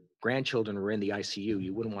your grandchildren were in the ICU,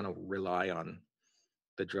 you wouldn't want to rely on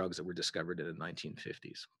the drugs that were discovered in the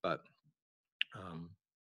 1950s. Um,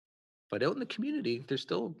 but out in the community, there's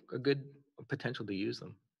still a good potential to use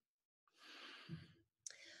them.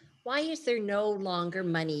 Why is there no longer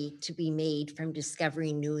money to be made from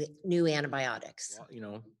discovering new antibiotics?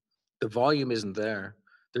 Well, the volume isn't there.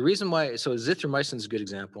 The reason why, so azithromycin is a good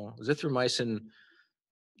example. Azithromycin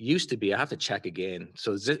used to be, I have to check again.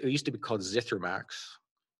 So it used to be called Zithromax.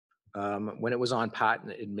 When it was on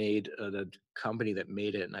patent, it made the company that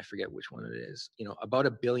made it, and I forget which one it is, about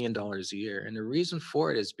 $1 billion a year. And the reason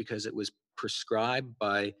for it is because it was prescribed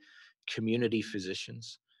by community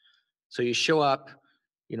physicians. So you show up,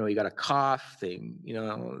 you got a cough, they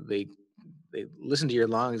listen to your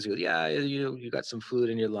lungs. You go, yeah, you got some fluid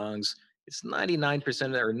in your lungs. It's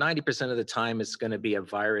 99% or 90% of the time it's going to be a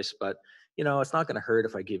virus, but it's not going to hurt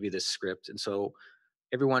if I give you this script. And so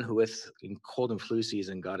everyone who in cold and flu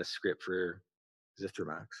season got a script for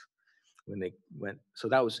Zithromax when they went. So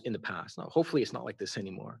that was in the past. Now, hopefully it's not like this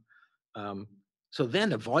anymore. So then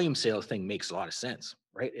the volume sales thing makes a lot of sense,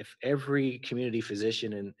 right? If every community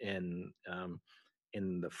physician in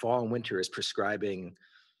the fall and winter is prescribing,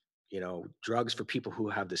 drugs for people who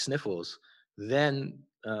have the sniffles, then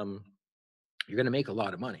you're going to make a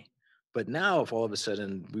lot of money. But now, if all of a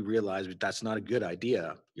sudden we realize that's not a good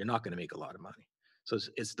idea, you're not going to make a lot of money. So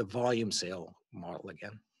it's the volume sale model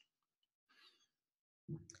again.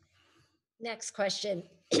 Next question.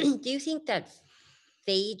 Do you think that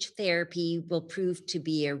phage therapy will prove to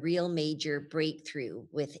be a real major breakthrough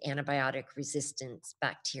with antibiotic resistance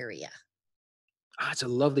bacteria? It's a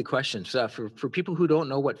lovely question. So for people who don't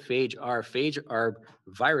know what phage are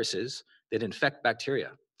viruses that infect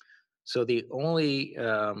bacteria. So the only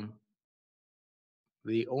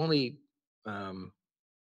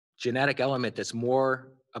genetic element that's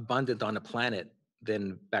more abundant on the planet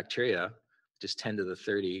than bacteria, just 10 to the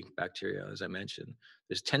 30 bacteria, as I mentioned.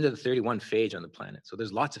 There's 10 to the 31 phage on the planet. So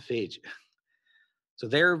there's lots of phage. So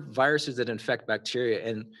they're viruses that infect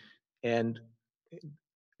bacteria, and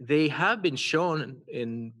they have been shown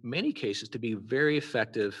in many cases to be very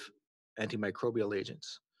effective antimicrobial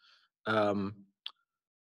agents.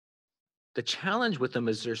 The challenge with them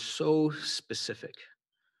is they're so specific.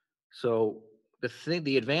 So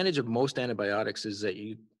the advantage of most antibiotics is that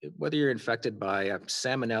whether you're infected by a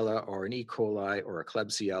salmonella or an E. coli or a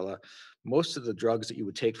Klebsiella, most of the drugs that you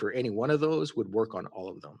would take for any one of those would work on all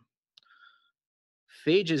of them.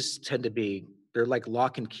 Phages tend to be, they're like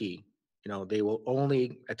lock and key. They will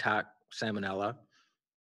only attack salmonella,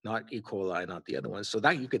 not E. coli, not the other ones. So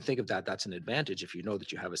that you could think of that's an advantage if you know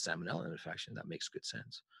that you have a salmonella infection. That makes good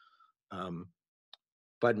sense.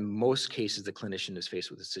 But in most cases, the clinician is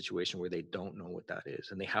faced with a situation where they don't know what that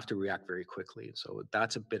is, and they have to react very quickly. So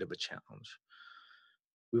that's a bit of a challenge.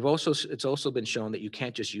 It's also been shown that you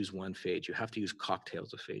can't just use one phage. You have to use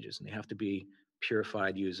cocktails of phages, and they have to be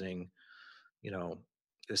purified using,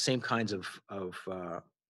 the same kinds of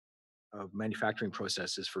manufacturing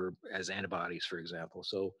processes as antibodies, for example.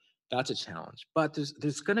 So that's a challenge. But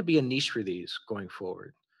there's going to be a niche for these going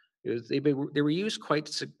forward. They were used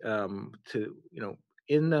quite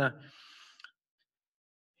in the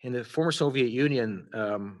former Soviet Union.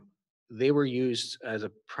 They were used as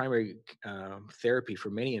a primary therapy for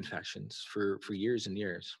many infections for years and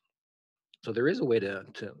years. So there is a way to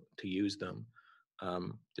use them.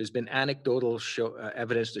 There's been anecdotal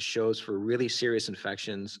evidence that shows for really serious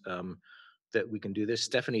infections that we can do this.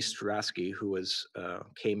 Stephanie Strasky, who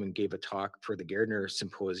came and gave a talk for the Gardner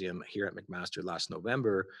Symposium here at McMaster last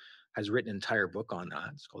November, has written an entire book on that.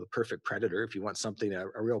 It's called The Perfect Predator. If you want something,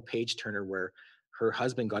 a real page turner, where her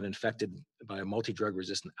husband got infected by a multi-drug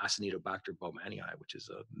resistant Acinetobacter baumannii, which is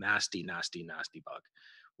a nasty, nasty, nasty bug,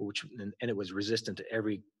 and it was resistant to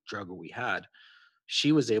every drug we had.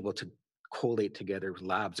 She was able to collate together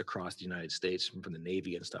labs across the United States from the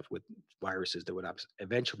Navy and stuff with viruses that would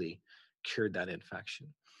eventually cured that infection.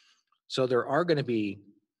 So there are going to be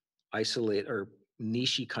isolate or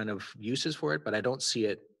niche kind of uses for it, but I don't see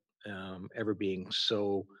it ever being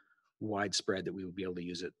so widespread that we would be able to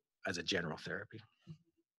use it as a general therapy.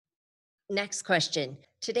 Next question.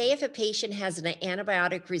 Today, if a patient has an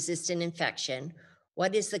antibiotic resistant infection,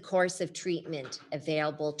 what is the course of treatment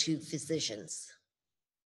available to physicians?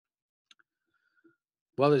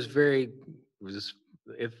 Well, if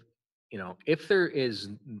if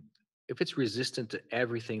it's resistant to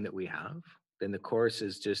everything that we have, then the course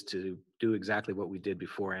is just to do exactly what we did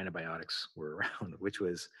before antibiotics were around, which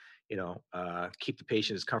was, keep the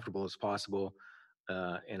patient as comfortable as possible,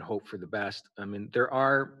 and hope for the best. I mean, there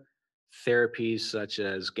are therapies such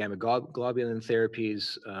as gamma globulin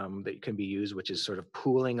therapies that can be used, which is sort of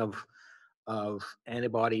pooling of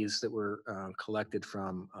antibodies that were collected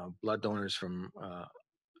from blood donors from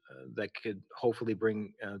that could hopefully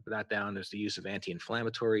bring that down. There's the use of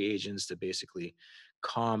anti-inflammatory agents to basically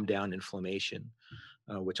calm down inflammation,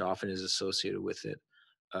 which often is associated with it.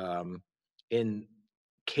 In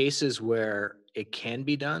cases where it can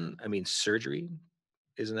be done, I mean, surgery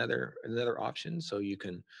is another option. So you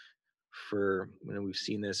can, we've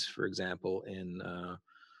seen this, for example, in uh,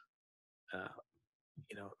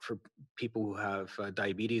 for people who have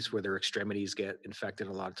diabetes where their extremities get infected.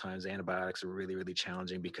 A lot of times antibiotics are really, really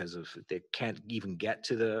challenging because of they can't even get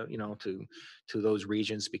to the, to those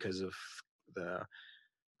regions because of the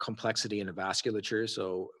complexity in the vasculature.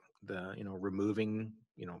 So removing,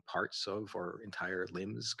 parts of or entire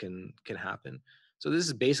limbs can happen. So this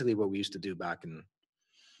is basically what we used to do back in,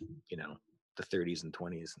 the 30s and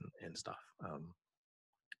 20s and stuff.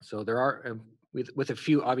 So there are, with a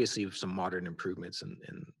few, obviously, some modern improvements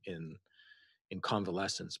in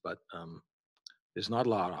convalescence, but there's not a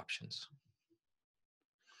lot of options.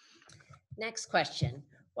 Next question.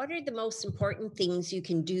 What are the most important things you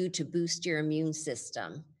can do to boost your immune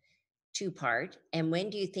system? Two-part. And when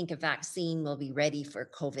do you think a vaccine will be ready for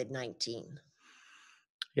COVID-19?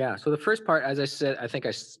 Yeah. So the first part, as I said, I think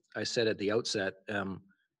I said at the outset,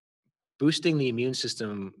 boosting the immune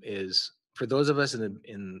system is, for those of us in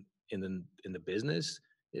the business,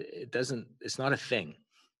 it's not a thing.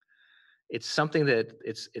 It's something that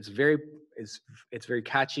it's very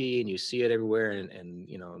catchy, and you see it everywhere, and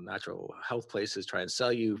natural health places try and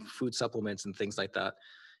sell you food supplements and things like that.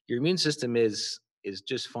 Your immune system is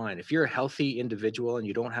just fine if you're a healthy individual and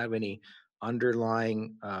you don't have any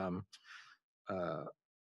underlying uh,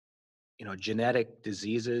 genetic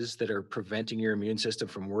diseases that are preventing your immune system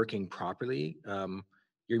from working properly.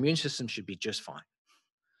 Your immune system should be just fine.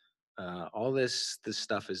 All this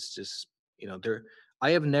stuff is just, there.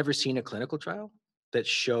 I have never seen a clinical trial that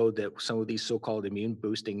showed that some of these so-called immune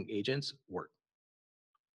boosting agents work.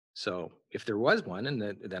 So if there was one, and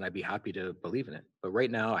then I'd be happy to believe in it. But right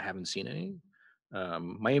now, I haven't seen any.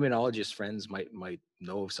 My immunologist friends might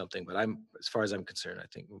know of something, but as far as I'm concerned, I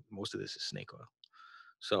think most of this is snake oil.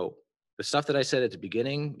 So the stuff that I said at the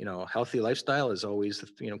beginning, healthy lifestyle is always,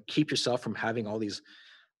 keep yourself from having all these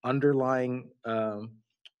underlying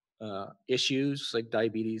issues like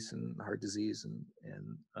diabetes and heart disease and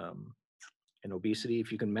obesity.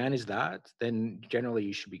 If you can manage that, then generally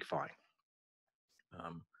you should be fine.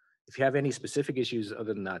 If you have any specific issues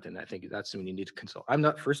other than that, then I think that's when you need to consult.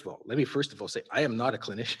 Let me first of all say, I am not a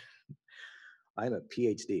clinician. I'm a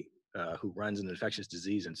PhD who runs an Infectious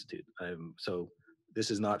Disease Institute. So this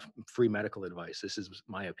is not free medical advice. This is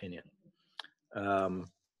my opinion.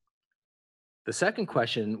 The second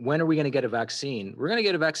question, when are we going to get a vaccine? We're going to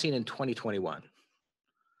get a vaccine in 2021.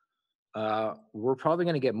 We're probably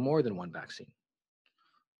going to get more than one vaccine.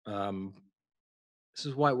 This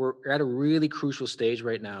is why we're at a really crucial stage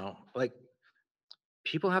right now. Like,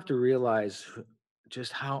 people have to realize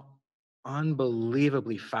just how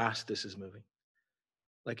unbelievably fast this is moving.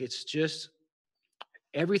 Like, it's just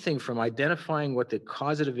everything from identifying what the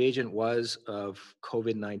causative agent was of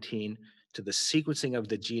COVID-19 to the sequencing of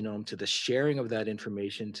the genome, to the sharing of that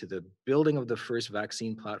information, to the building of the first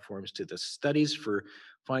vaccine platforms, to the studies for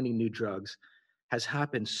finding new drugs, has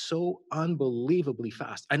happened so unbelievably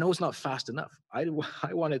fast. I know it's not fast enough. I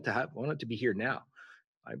want it to be here now.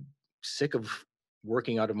 I'm sick of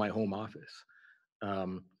working out of my home office.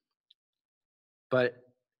 But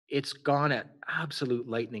it's gone at absolute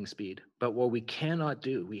lightning speed. But what we cannot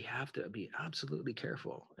do, we have to be absolutely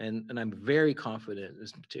careful. And I'm very confident,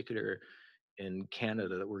 in particular in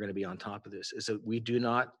Canada, that we're going to be on top of this, is that we do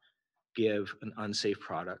not give an unsafe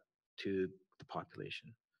product to the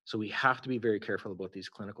population. So we have to be very careful about these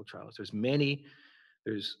clinical trials. There's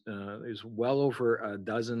well over a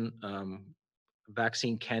dozen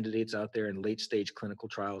vaccine candidates out there in late stage clinical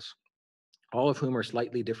trials, all of whom are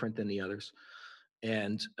slightly different than the others.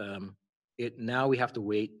 And now we have to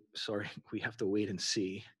wait. We have to wait and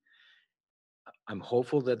see. I'm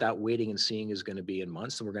hopeful that waiting and seeing is going to be in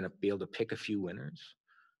months, and we're going to be able to pick a few winners.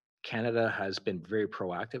 Canada has been very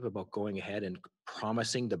proactive about going ahead and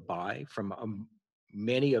promising to buy from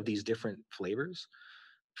many of these different flavors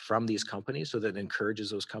from these companies, so that it encourages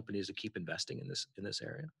those companies to keep investing in this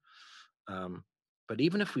area. But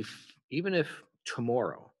even if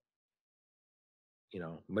tomorrow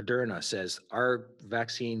Moderna says our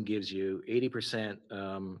vaccine gives you 80%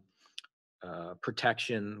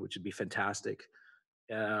 protection, which would be fantastic.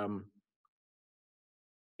 Um,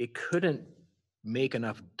 it couldn't make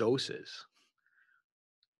enough doses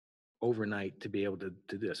overnight to be able to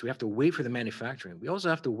do this. We have to wait for the manufacturing. We also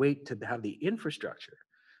have to wait to have the infrastructure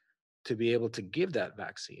to be able to give that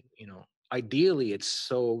vaccine. Ideally,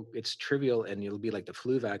 it's trivial, and it'll be like the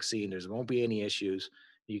flu vaccine. There won't be any issues.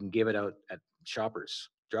 You can give it out at Shoppers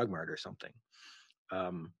Drug Mart or something.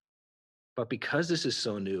 But because this is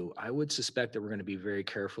so new, I would suspect that we're going to be very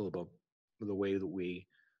careful about the way that we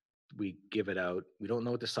give it out. We don't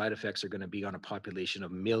know what the side effects are going to be on a population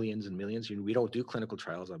of millions and millions. We don't do clinical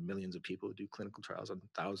trials on millions of people. We do clinical trials on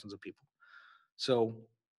thousands of people. So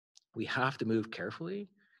we have to move carefully,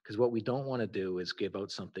 because what we don't want to do is give out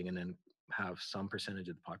something and then have some percentage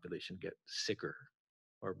of the population get sicker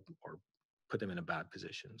or put them in a bad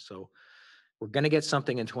position. So we're going to get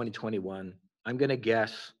something in 2021. I'm going to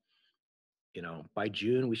guess, by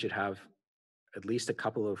June, we should have at least a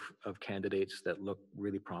couple of candidates that look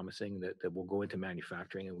really promising that will go into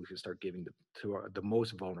manufacturing, and we can start giving to the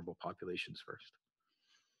most vulnerable populations first.